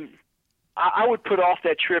I would put off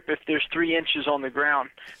that trip if there's 3 inches on the ground,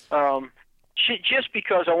 just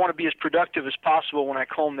because I want to be as productive as possible when I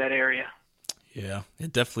comb that area. Yeah,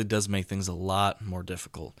 it definitely does make things a lot more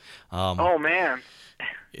difficult. Oh man,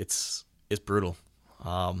 it's brutal.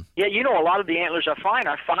 Yeah, a lot of the antlers I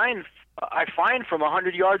find from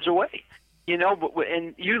 100 yards away.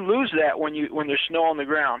 and you lose that when there's snow on the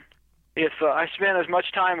ground. If I spend as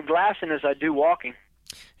much time glassing as I do walking.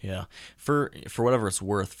 Yeah, for whatever it's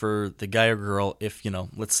worth, for the guy or girl, if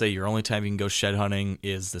let's say your only time you can go shed hunting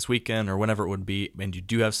is this weekend or whenever it would be, and you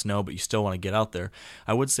do have snow, but you still want to get out there,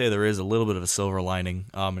 I would say there is a little bit of a silver lining.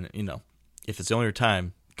 And if it's only your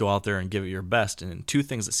time, go out there and give it your best. And two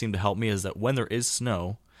things that seem to help me is that when there is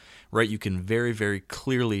snow, right, you can very, very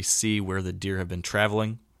clearly see where the deer have been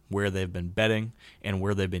traveling, where they've been bedding, and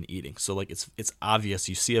where they've been eating. So like it's obvious.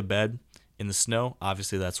 You see a bed in the snow,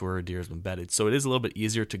 obviously that's where a deer has been bedded. So it is a little bit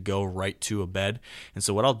easier to go right to a bed. And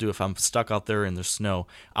so what I'll do if I'm stuck out there in the snow,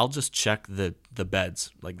 I'll just check the beds,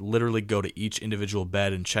 like literally go to each individual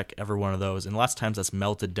bed and check every one of those. And lots of times that's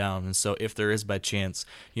melted down. And so if there is by chance,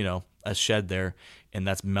 a shed there and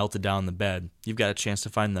that's melted down the bed, you've got a chance to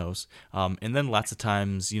find those. And then lots of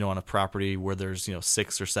times, on a property where there's,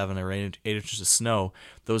 6 or 7 or 8 inches of snow,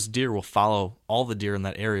 those deer will follow, all the deer in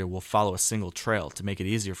that area will follow a single trail to make it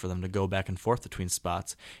easier for them to go back and forth between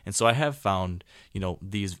spots. And so I have found,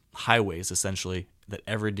 these highways essentially that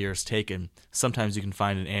every deer is taken. Sometimes you can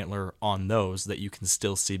find an antler on those that you can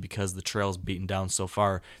still see because the trail's beaten down so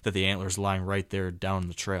far that the antler's lying right there down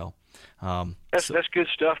the trail. That's good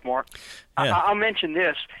stuff, Mark. Yeah. I'll mention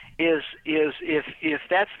this is if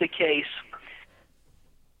that's the case,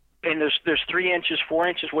 and there's 3 inches, 4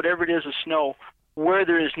 inches, whatever it is of snow, where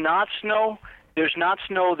there is not snow, there's not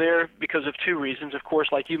snow there because of 2 reasons. Of course,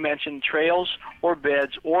 like you mentioned, trails or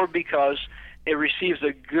beds, or because it receives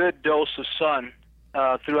a good dose of sun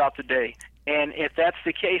throughout the day. And if that's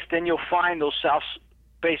the case, then you'll find those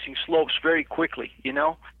south-facing slopes very quickly.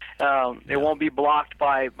 They won't be blocked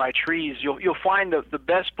by trees. You'll find the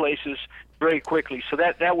best places very quickly. So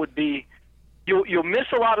that would be, you'll miss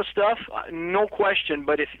a lot of stuff, no question.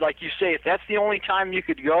 But if, like you say, if that's the only time you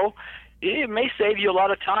could go, it may save you a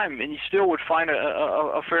lot of time, and you still would find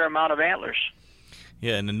a fair amount of antlers.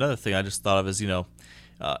 Yeah, and another thing I just thought of is,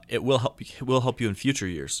 it will help you in future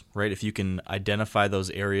years, right? If you can identify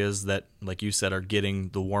those areas that, like you said, are getting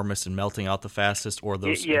the warmest and melting out the fastest, or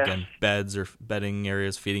those again beds or bedding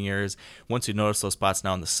areas, feeding areas. Once you notice those spots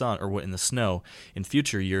now in the sun or in the snow, in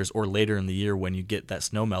future years or later in the year when you get that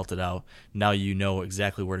snow melted out, now you know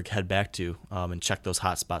exactly where to head back to and check those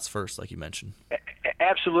hot spots first, like you mentioned.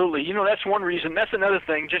 Absolutely. That's one reason. That's another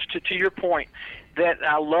thing, just to your point, that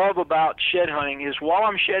I love about shed hunting is while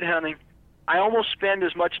I'm shed hunting, I almost spend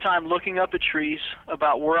as much time looking up at trees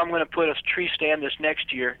about where I'm going to put a tree stand this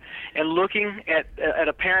next year, and looking at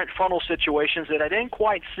apparent funnel situations that I didn't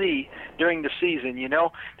quite see during the season.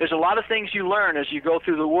 There's a lot of things you learn as you go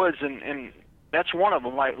through the woods, and that's one of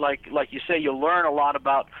them. Like you say, you'll learn a lot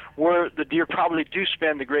about where the deer probably do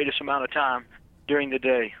spend the greatest amount of time during the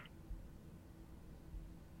day.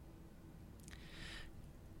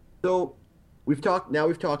 So we've talked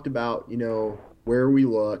about, where we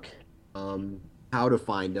look, how to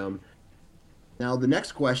find them. Now, the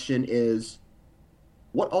next question is,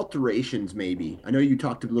 what alterations maybe? I know you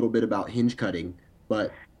talked a little bit about hinge cutting,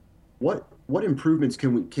 but what improvements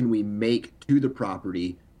can we make to the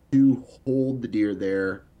property to hold the deer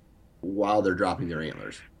there while they're dropping their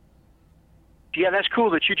antlers? Yeah, that's cool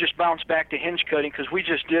that you just bounced back to hinge cutting, because we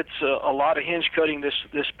just did a lot of hinge cutting this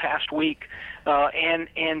past week, and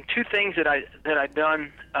 2 things that I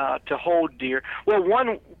done to hold deer. Well,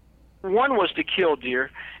 one was to kill deer,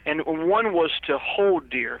 and one was to hold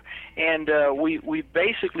deer, and we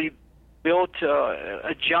basically built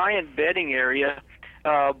a giant bedding area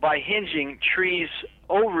by hinging trees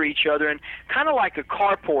over each other, and kind of like a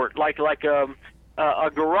carport, like a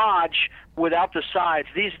garage without the sides.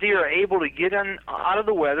 These deer are able to get out of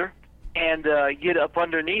the weather and get up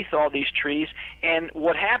underneath all these trees. And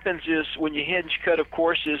what happens is when you hinge cut, of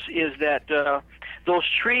course, is that those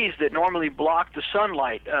trees that normally block the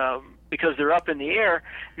sunlight because they're up in the air,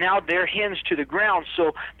 now they're hinged to the ground.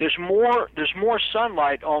 So there's more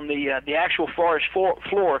sunlight on the actual forest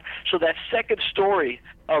floor. So that second story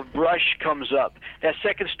of brush comes up. That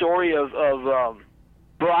second story of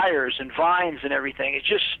briars and vines and everything. It's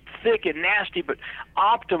just thick and nasty, but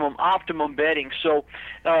optimum bedding. So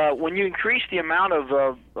when you increase the amount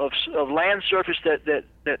of land surface that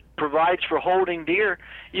provides for holding deer,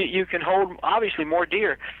 you can hold obviously more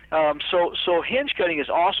deer. So hinge cutting is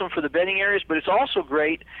awesome for the bedding areas, but it's also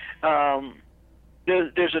great.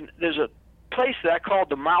 There's a place that I called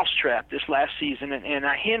the Mousetrap this last season, and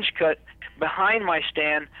I hinge cut behind my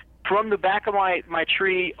stand from the back of my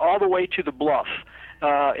tree all the way to the bluff.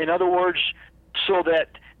 In other words, so that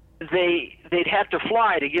they'd have to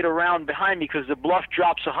fly to get around behind me because the bluff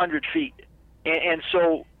drops 100 feet. And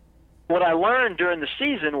so what I learned during the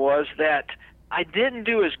season was that I didn't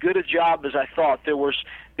do as good a job as I thought. There was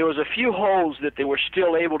a few holes that they were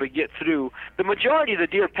still able to get through. The majority of the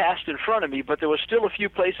deer passed in front of me, but there was still a few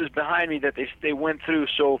places behind me that they went through.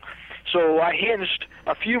 So I hinged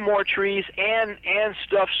a few more trees and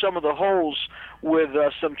stuffed some of the holes with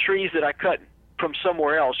some trees that I cut from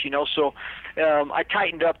somewhere else. So I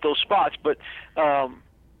tightened up those spots, but.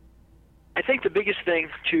 I think the biggest thing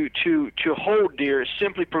to hold deer is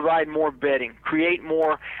simply provide more bedding, create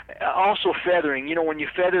more, also feathering. When you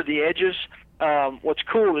feather the edges, what's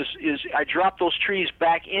cool is I drop those trees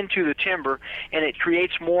back into the timber, and it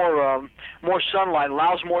creates more sunlight,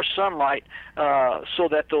 allows more sunlight, so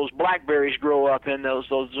that those blackberries grow up and those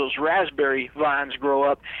raspberry vines grow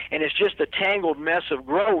up, and it's just a tangled mess of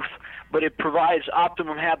growth, but it provides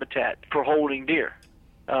optimum habitat for holding deer.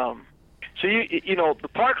 So the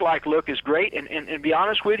park-like look is great, and be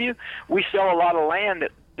honest with you, we sell a lot of land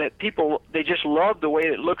that people, they just love the way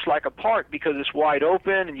it looks like a park because it's wide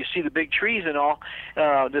open and you see the big trees and all.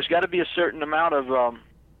 There's got to be a certain amount of an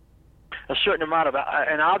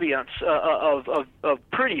ambiance of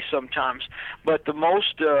pretty sometimes, but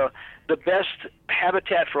the best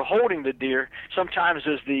habitat for holding the deer sometimes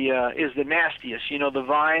is the nastiest. The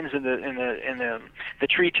vines and the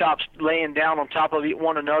treetops laying down on top of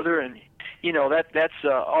one another, and that's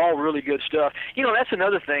all really good stuff. That's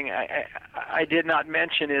another thing I did not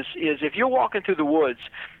mention is if you're walking through the woods,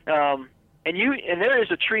 and there is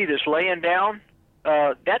a tree that's laying down,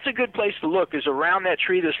 that's a good place to look, is around that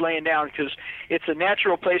tree that's laying down, because it's a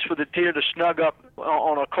natural place for the deer to snug up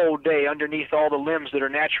on a cold day underneath all the limbs that are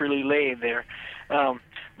naturally laying there.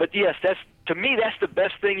 But yes, to me that's the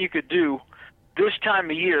best thing you could do this time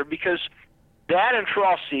of year, because that and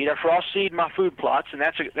frost seed. I frost seed my food plots, and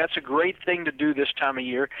that's a great thing to do this time of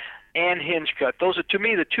year. And hinge cut. Those are, to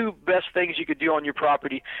me, the two best things you could do on your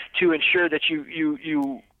property to ensure that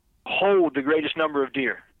you hold the greatest number of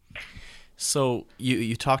deer. So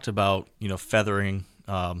you talked about feathering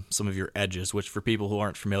some of your edges, which for people who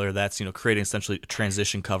aren't familiar, that's creating essentially a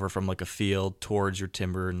transition cover from like a field towards your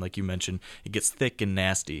timber, and like you mentioned, it gets thick and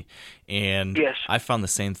nasty. And yes. I found the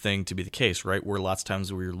same thing to be the case, right? Where lots of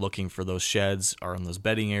times where you're looking for those sheds are in those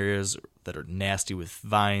bedding areas that are nasty with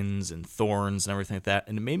vines and thorns and everything like that.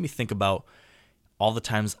 And it made me think about all the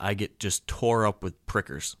times I get just tore up with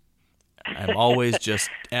prickers. I'm always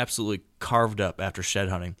just absolutely carved up after shed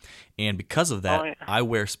hunting. And because of that, I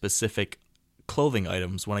wear specific clothing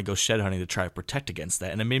items when I go shed hunting to try to protect against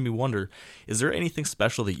that. And it made me wonder, is there anything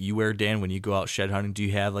special that you wear, Dan, when you go out shed hunting? Do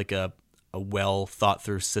you have like a well thought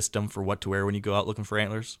through system for what to wear when you go out looking for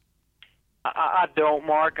antlers? I don't,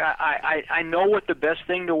 Mark. I know what the best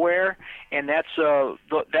thing to wear, and that's the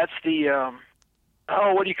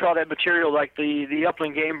what do you call that material? Like the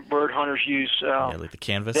upland game bird hunters use. Like the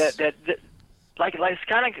canvas. Like it's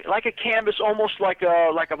kind of like a canvas, almost like a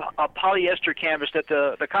polyester canvas that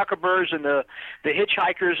the cockleburs and the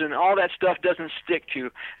hitchhikers and all that stuff doesn't stick to.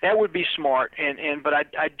 That would be smart. But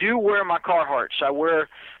I do wear my Carhartts. I wear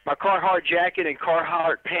my Carhartt jacket and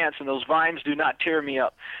Carhartt pants, and those vines do not tear me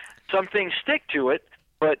up. Some things stick to it,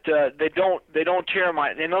 but they don't tear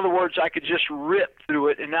my. In other words, I could just rip through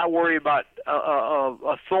it and not worry about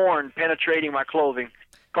a thorn penetrating my clothing.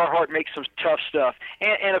 Carhartt makes some tough stuff,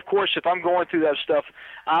 and of course, if I'm going through that stuff,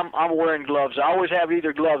 I'm wearing gloves. I always have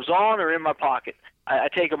either gloves on or in my pocket. I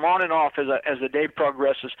take them on and off as the day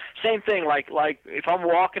progresses. Same thing, like if I'm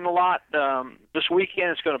walking a lot this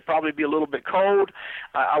weekend, it's going to probably be a little bit cold.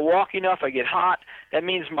 I walk enough, I get hot. That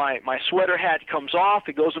means my sweater hat comes off.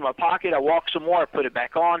 It goes in my pocket. I walk some more. I put it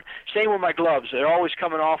back on. Same with my gloves. They're always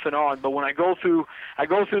coming off and on. But when I go through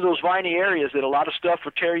those viney areas that a lot of stuff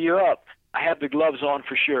will tear you up, I have the gloves on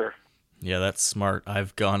for sure. Yeah, that's smart.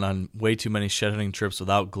 I've gone on way too many shed hunting trips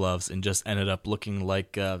without gloves and just ended up looking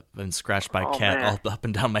like been scratched by a cat all up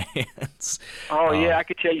and down my hands. Yeah, I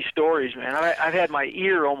could tell you stories, man. I've had my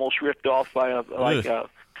ear almost ripped off by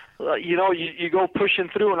you go pushing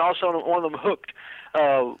through, and all of a sudden one of them hooked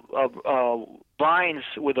vines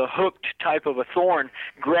with a hooked type of a thorn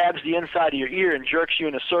grabs the inside of your ear and jerks you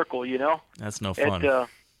in a circle. That's no fun. No.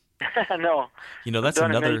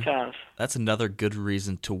 That's another good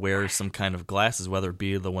reason to wear some kind of glasses, whether it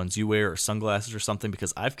be the ones you wear or sunglasses or something,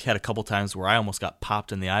 because I've had a couple times where I almost got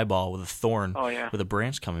popped in the eyeball with a thorn with a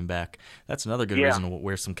branch coming back. That's another good reason to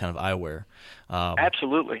wear some kind of eyewear.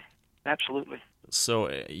 Absolutely.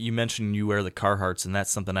 So you mentioned you wear the Carhartts, and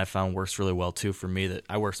that's something I found works really well too for me, that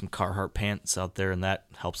I wear some Carhartt pants out there, and that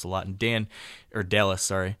helps a lot. And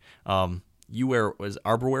Dallas, you wear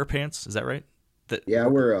Arborwear pants, is that right? I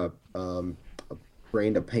wear a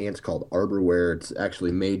brand of pants called Arborwear. It's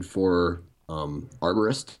actually made for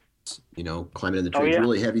arborists. climbing in the trees.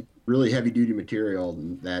 yeah. Really heavy duty material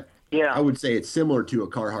that Yeah. I would say it's similar to a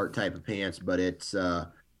Carhartt type of pants, but it's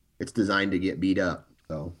designed to get beat up.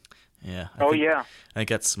 So Yeah. Yeah. I think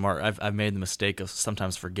that's smart. I've made the mistake of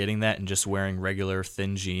sometimes forgetting that and just wearing regular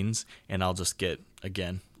thin jeans, and I'll just get,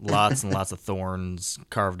 again, lots and lots of thorns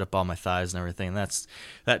carved up on my thighs and everything. And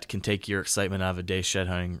that can take your excitement out of a day shed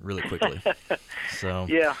hunting really quickly. So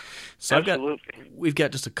Yeah. So absolutely. we've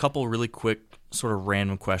got just a couple really quick sort of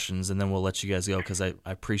random questions, and then we'll let you guys go because I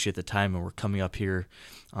appreciate the time, and we're coming up here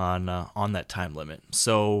on that time limit.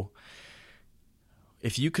 So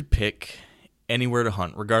if you could pick anywhere to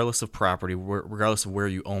hunt, regardless of property, regardless of where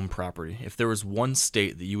you own property, if there was one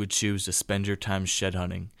state that you would choose to spend your time shed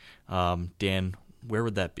hunting, Dan, where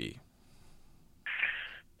would that be?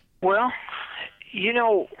 Well,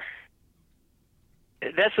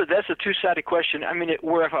 that's a two-sided question. I mean,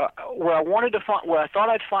 where I wanted to find, where I thought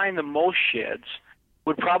I'd find the most sheds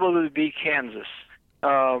would probably be Kansas.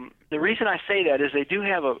 The reason I say that is they do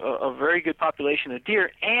have a very good population of deer,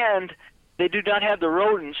 and they do not have the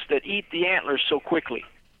rodents that eat the antlers so quickly.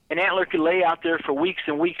 An antler could lay out there for weeks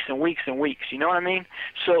and weeks and weeks and weeks. You know what I mean?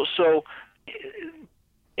 So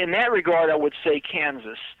in that regard, I would say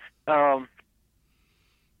Kansas.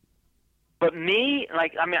 But me,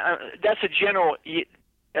 that's a general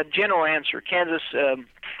answer. Kansas,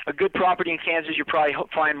 a good property in Kansas, you probably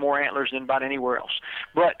find more antlers than about anywhere else.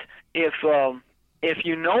 But if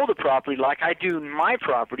you know the property like I do in my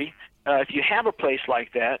property, if you have a place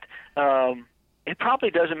like that, it probably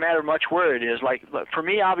doesn't matter much where it is. Like for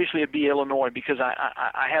me, obviously it'd be Illinois because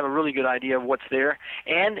I have a really good idea of what's there,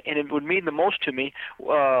 and it would mean the most to me.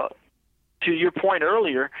 To your point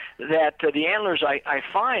earlier, that the antlers I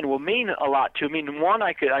find will mean a lot to me. One,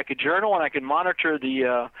 I could journal and I could monitor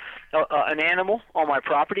the an animal on my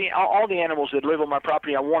property. All the animals that live on my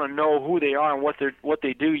property, I want to know who they are and what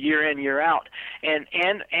they do year in, year out, and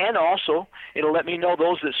also it'll let me know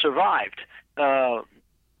those that survived,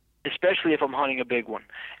 especially if I'm hunting a big one.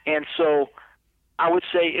 And so I would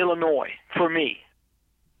say Illinois for me.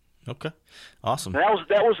 Okay, awesome. That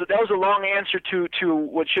was a long answer to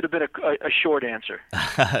what should have been a short answer.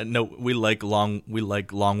 No, we like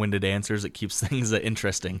long-winded answers. It keeps things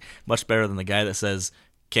interesting. Much better than the guy that says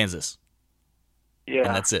Kansas. Yeah,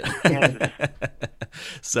 and that's it. Kansas.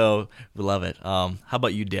 So we love it. How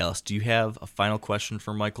about you, Dallas? Do you have a final question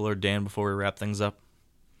for Michael or Dan before we wrap things up?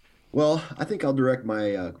 Well, I think I'll direct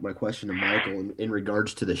my question to Michael in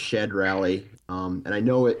regards to the shed rally, and I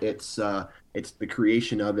know it's the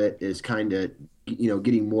creation of it is kind of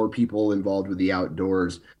getting more people involved with the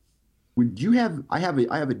outdoors. Would you have? I have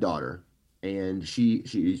a daughter, and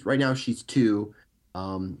she's right now she's 2,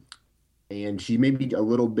 and she may be a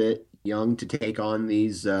little bit young to take on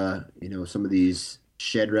these some of these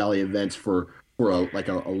shed rally events for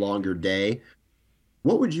a longer day.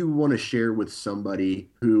 What would you want to share with somebody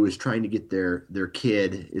who is trying to get their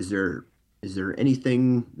kid? Is there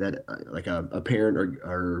anything that like a parent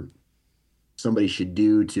or somebody should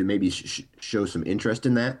do to maybe show some interest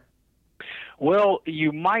in that? Well,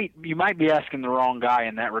 you might be asking the wrong guy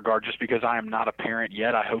in that regard, just because I am not a parent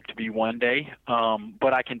yet. I hope to be one day.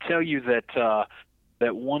 But I can tell you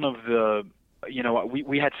that one of the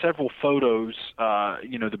we had several photos.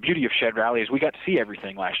 The beauty of Shed Rally is we got to see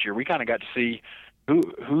everything last year. We kind of got to see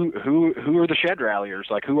who are the shed ralliers,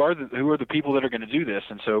 like who are the people that are going to do this.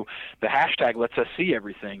 And so the hashtag lets us see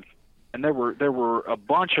everything. And there were a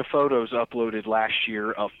bunch of photos uploaded last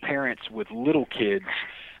year of parents with little kids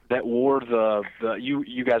that wore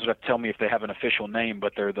you guys would have to tell me if they have an official name,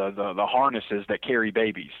 but they're the harnesses that carry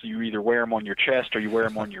babies. You either wear them on your chest or you wear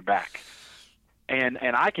them on your back. And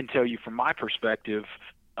I can tell you from my perspective,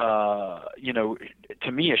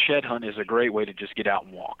 to me, a shed hunt is a great way to just get out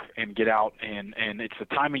and walk and get out. And it's a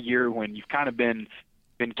time of year when you've kind of been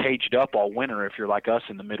caged up all winter. If you're like us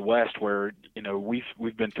in the Midwest, where,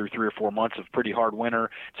 we've been through 3 or 4 months of pretty hard winter,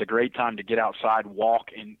 it's a great time to get outside, walk,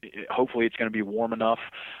 and hopefully it's going to be warm enough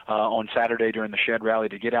on Saturday during the shed rally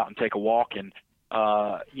to get out and take a walk. And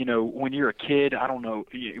when you're a kid, I don't know,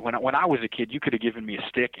 when I was a kid, you could have given me a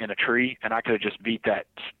stick and a tree, and I could have just beat that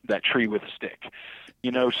tree with a stick.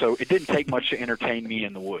 So it didn't take much to entertain me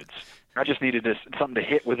in the woods. I just needed something to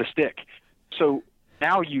hit with a stick. So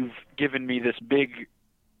now you've given me this big,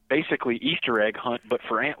 basically Easter egg hunt, but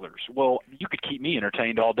for antlers. Well, you could keep me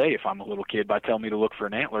entertained all day if I'm a little kid by telling me to look for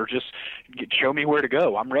an antler. Just show me where to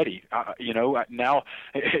go. I'm ready. Now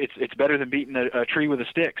it's better than beating a tree with a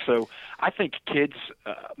stick. So I think kids,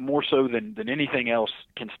 more so than anything else,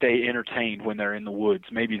 can stay entertained when they're in the woods,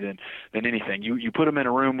 maybe than anything. You put them in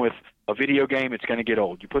a room with a video game, it's going to get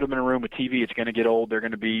old. You put them in a room with TV, it's going to get old. They're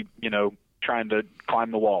going to be, trying to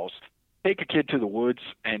climb the walls. Take a kid to the woods,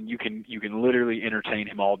 and you can literally entertain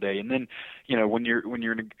him all day. And then, when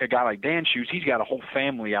you're a guy like Dan shoots, he's got a whole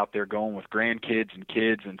family out there going with grandkids and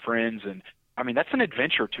kids and friends, and I mean, that's an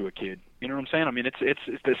adventure to a kid. You know what I'm saying? I mean,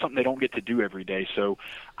 it's something they don't get to do every day. So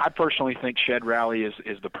I personally think Shed Rally is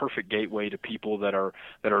the perfect gateway to people that are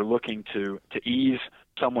looking to ease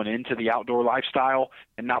someone into the outdoor lifestyle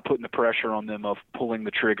and not putting the pressure on them of pulling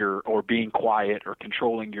the trigger or being quiet or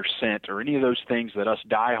controlling your scent or any of those things that us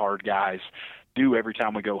diehard guys do every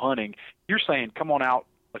time we go hunting. You're saying, come on out.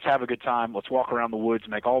 Let's have a good time. Let's walk around the woods,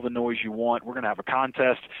 make all the noise you want. We're going to have a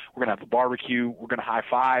contest. We're going to have a barbecue. We're going to high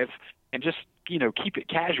five. And just, keep it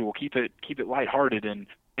casual, keep it lighthearted.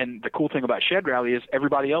 And the cool thing about Shed Rally is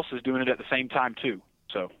everybody else is doing it at the same time too.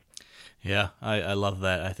 So, yeah, I love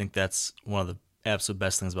that. I think that's one of the absolute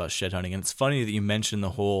best things about shed hunting. And it's funny that you mentioned the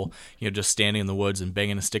whole, just standing in the woods and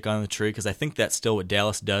banging a stick on the tree, because I think that's still what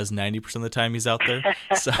Dallas does 90% of the time he's out there.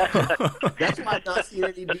 So that's why I'm not seeing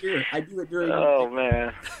any deer. I do it during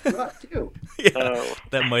man. too. Yeah,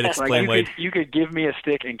 that might explain why. You could give me a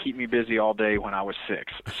stick and keep me busy all day when I was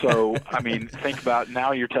 6. So, I mean, think about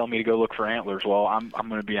now you're telling me to go look for antlers. Well, I'm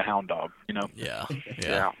going to be a hound dog, Yeah.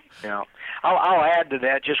 Yeah. I'll add to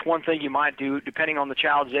that just one thing you might do, depending on the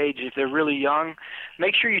child's age. If they're really young,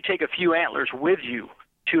 make sure you take a few antlers with you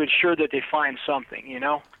to ensure that they find something,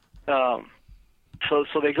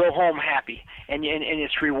 so they go home happy, and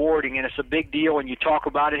it's rewarding, and it's a big deal, and you talk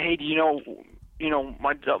about it. Hey, do you know,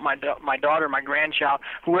 my daughter, my grandchild,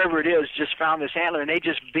 whoever it is, just found this antler, and they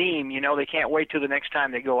just beam. They can't wait till the next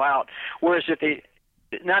time they go out. Whereas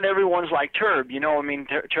not everyone's like Turb, I mean,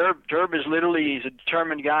 Turb is literally, he's a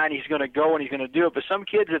determined guy, and he's going to go and he's going to do it. But some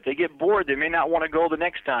kids, if they get bored, they may not want to go the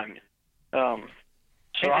next time. So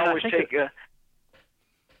I always take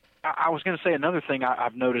I was going to say another thing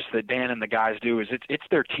I've noticed that Dan and the guys do is it's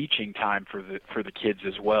their teaching time for the kids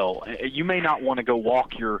as well. You may not want to go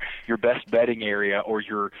walk your best bedding area or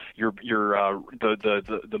the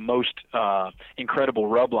most incredible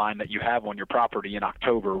rub line that you have on your property in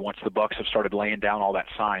October once the bucks have started laying down all that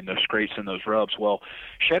sign, those scrapes and those rubs. Well,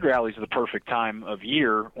 Shed Rally is the perfect time of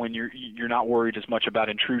year when you're not worried as much about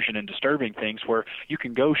intrusion and disturbing things, where you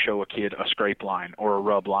can go show a kid a scrape line or a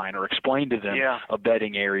rub line or explain to them a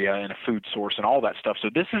bedding area and a food source and all that stuff. So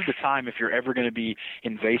this is the time, if you're ever going to be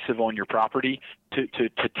invasive on your property, to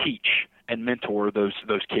teach and mentor those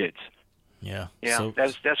kids. Yeah. So,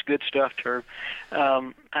 that's good stuff, Turb.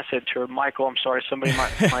 I said Turb, Michael. I'm sorry. Somebody might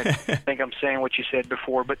think I'm saying what you said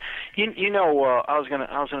before, but I was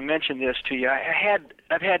gonna mention this to you.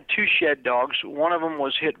 I've had 2 shed dogs. One of them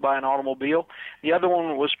was hit by an automobile. The other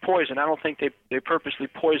one was poisoned. I don't think they purposely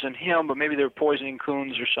poisoned him, but maybe they were poisoning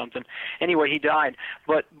coons or something. Anyway, he died.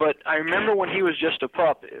 But I remember when he was just a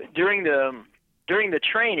pup, during the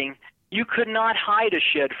training, you could not hide a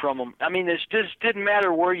shed from them. I mean, it just didn't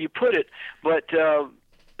matter where you put it, but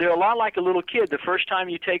they're a lot like a little kid. The first time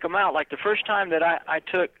you take them out, like the first time that I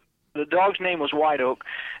took, the dog's name was White Oak,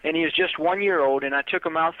 and he was just 1 year old, and I took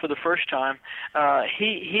him out for the first time.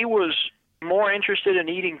 He was more interested in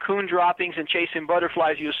eating coon droppings and chasing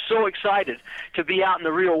butterflies. He was so excited to be out in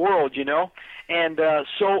the real world, And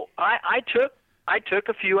so I took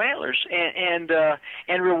a few antlers and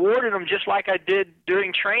rewarded him just like I did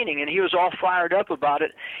during training, and he was all fired up about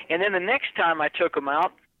it. And then the next time I took him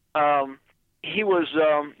out,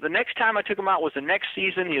 the next time I took him out was the next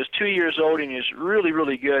season. He was 2 years old, and he was really,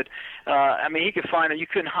 really good. I mean, he could find it. You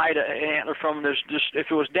couldn't hide an antler from him. There's just,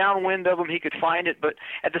 if it was downwind of him, he could find it. But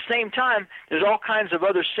at the same time, there's all kinds of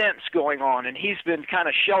other scents going on, and he's been kind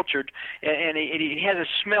of sheltered, and he hasn't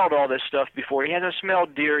smelled all this stuff before. He hasn't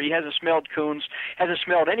smelled deer. He hasn't smelled coons. Hasn't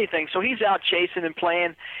smelled anything. So he's out chasing and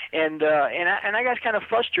playing, and I got kind of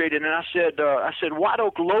frustrated, and I said, White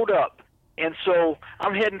Oak, load up. And so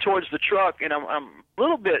I'm heading towards the truck, and I'm a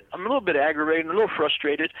little bit aggravated, and a little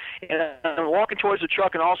frustrated, and I'm walking towards the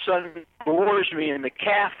truck, and all of a sudden it roars me in the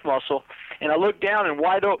calf muscle, and I look down, and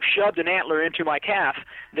White Oak shoved an antler into my calf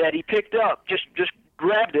that he picked up, just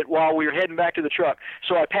grabbed it while we were heading back to the truck.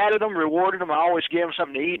 So I patted him, rewarded him. I always gave him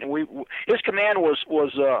something to eat, and his command was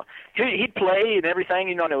he'd play and everything,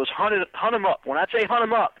 and it was hunt him up. When I say hunt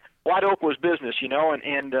him up, White Oak was business,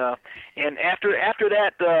 and after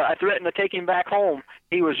that, I threatened to take him back home.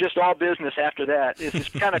 He was just all business after that. It's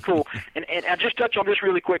kind of cool. And I'll just touch on this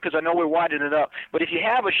really quick because I know we're winding it up. But if you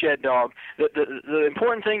have a shed dog, the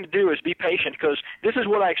important thing to do is be patient, because this is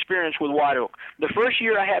what I experienced with White Oak. The first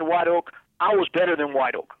year I had White Oak, I was better than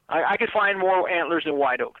White Oak. I could find more antlers than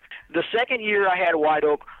White Oak. The second year I had White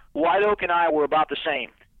Oak and I were about the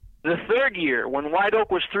same. The third year, when White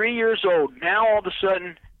Oak was 3 years old, now all of a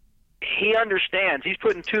sudden he understands. He's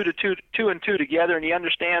putting two and two together, and he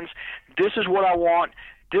understands this is what I want.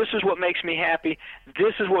 This is what makes me happy.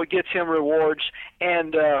 This is what gets him rewards.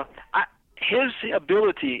 And his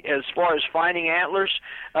ability as far as finding antlers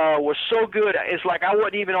was so good. It's like I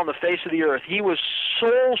wasn't even on the face of the earth. He was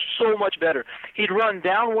so much better. He'd run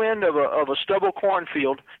downwind of a stubble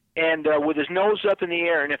cornfield, and with his nose up in the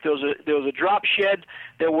air. And if there was a drop shed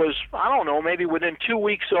that was, I don't know, maybe within 2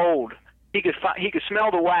 weeks old, he could smell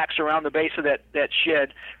the wax around the base of that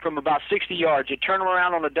shed from about 60 yards. He'd turn him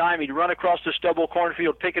around on a dime. He'd run across the stubble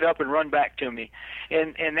cornfield, pick it up, and run back to me.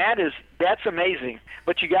 And that's amazing.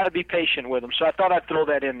 But you got to be patient with him. So I thought I'd throw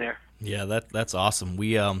that in there. Yeah, that's awesome.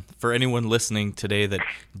 We for anyone listening today that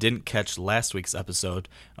didn't catch last week's episode,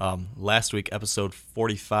 last week, episode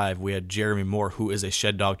 45, we had Jeremy Moore, who is a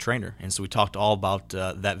shed dog trainer, and so we talked all about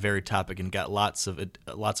that very topic and got lots of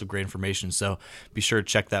great information. So be sure to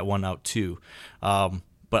check that one out too. But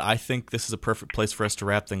I think this is a perfect place for us to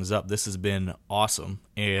wrap things up. This has been awesome,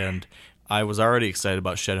 and I was already excited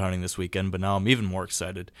about shed hunting this weekend, but now I'm even more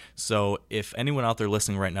excited. So if anyone out there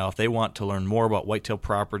listening right now, if they want to learn more about Whitetail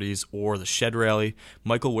Properties or the Shed Rally,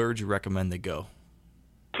 Michael, where would you recommend they go?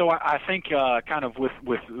 So I think kind of with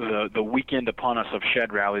the weekend upon us of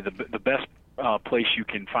Shed Rally, the best place you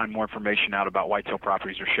can find more information out about Whitetail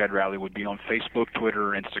Properties or Shed Rally would be on Facebook,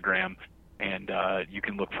 Twitter, or Instagram. And you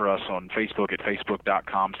can look for us on Facebook at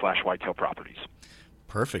facebook.com/Whitetail Properties.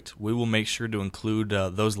 Perfect. We will make sure to include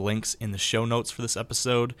those links in the show notes for this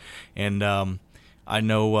episode. And I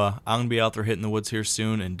know I'm going to be out there hitting the woods here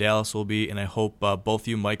soon, and Dallas will be, and I hope both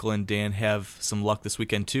you, Michael and Dan, have some luck this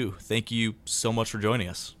weekend too. Thank you so much for joining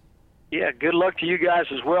us. Yeah, good luck to you guys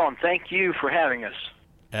as well, and thank you for having us.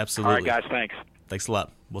 Absolutely. All right, guys, thanks. Thanks a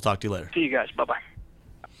lot. We'll talk to you later. See you guys. Bye-bye.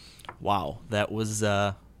 Wow, that was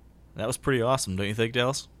pretty awesome, don't you think,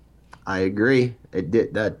 Dallas? I agree. It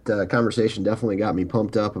did. That conversation definitely got me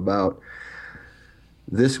pumped up about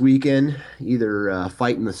this weekend, either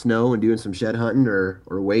fighting the snow and doing some shed hunting or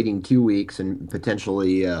waiting 2 weeks and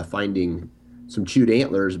potentially finding some chewed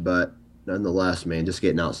antlers. But nonetheless, man, just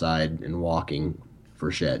getting outside and walking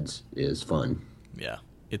for sheds is fun. Yeah,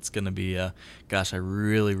 it's going to be, gosh, I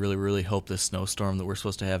really, really, really hope this snowstorm that we're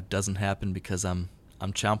supposed to have doesn't happen, because I'm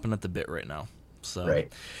chomping at the bit right now. So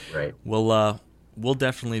Right. I will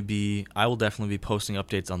definitely be posting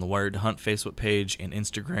updates on the Wired to Hunt Facebook page and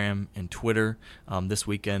Instagram and Twitter this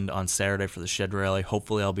weekend on Saturday for the Shed Rally.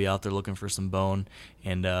 Hopefully I'll be out there looking for some bone,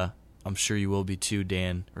 and I'm sure you will be too,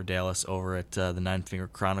 Dan or Dallas, over at the Nine Finger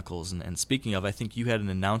Chronicles. And speaking of, I think you had an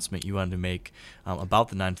announcement you wanted to make about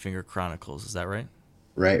the Nine Finger Chronicles. Is that right?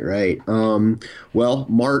 Right. Well,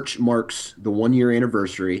 March marks the 1 year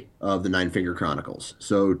anniversary of the Nine Finger Chronicles.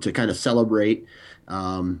 So to kind of celebrate,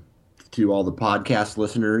 to all the podcast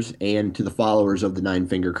listeners and to the followers of the Nine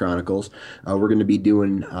Finger Chronicles, we're going to be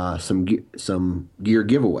doing some gear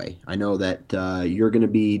giveaway. I know that you're going to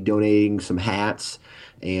be donating some hats,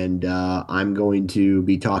 and I'm going to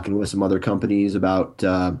be talking with some other companies about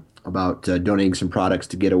donating some products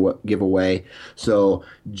to give away. So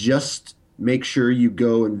just make sure you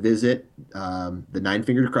go and visit the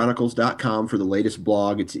ninefingerchronicles.com for the latest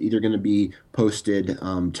blog. It's either going to be posted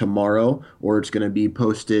tomorrow, or it's going to be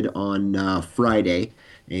posted on Friday.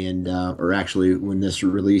 And or actually, when this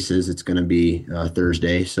releases, it's going to be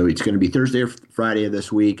Thursday. So it's going to be Thursday or Friday of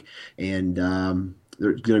this week. And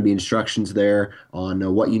there's going to be instructions there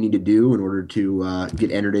on what you need to do in order to get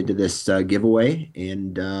entered into this giveaway.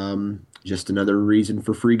 And just another reason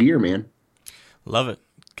for free gear, man. Love it.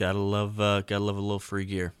 Gotta love a little free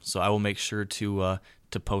gear. So I will make sure to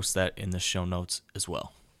post that in the show notes as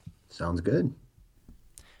well. Sounds good.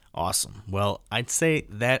 Awesome. Well, I'd say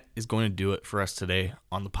that is going to do it for us today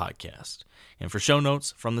on the podcast. And for show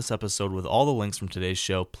notes from this episode with all the links from today's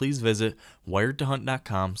show, please visit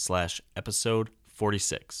wiredtohunt.com/episode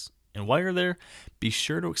 46. And while you're there, be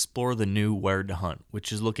sure to explore the new Wired to Hunt,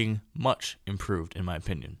 which is looking much improved in my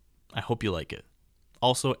opinion. I hope you like it.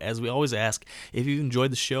 Also, as we always ask, if you've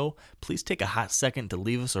enjoyed the show, please take a hot second to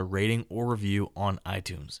leave us a rating or review on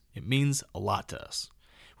iTunes. It means a lot to us.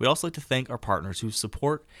 We'd also like to thank our partners whose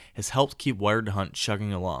support has helped keep Wired to Hunt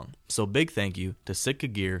chugging along. So big thank you to Sitka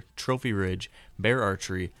Gear, Trophy Ridge, Bear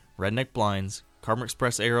Archery, Redneck Blinds, Carbon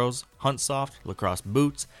Express Arrows, Huntsoft, Lacrosse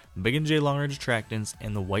Boots, Big & J Long Range Attractants,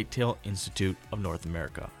 and the Whitetail Institute of North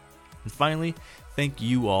America. And finally, thank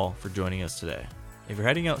you all for joining us today. If you're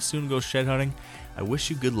heading out soon to go shed hunting, I wish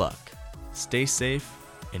you good luck. Stay safe,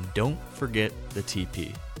 and don't forget the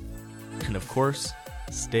TP. And of course,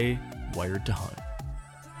 stay wired to hunt.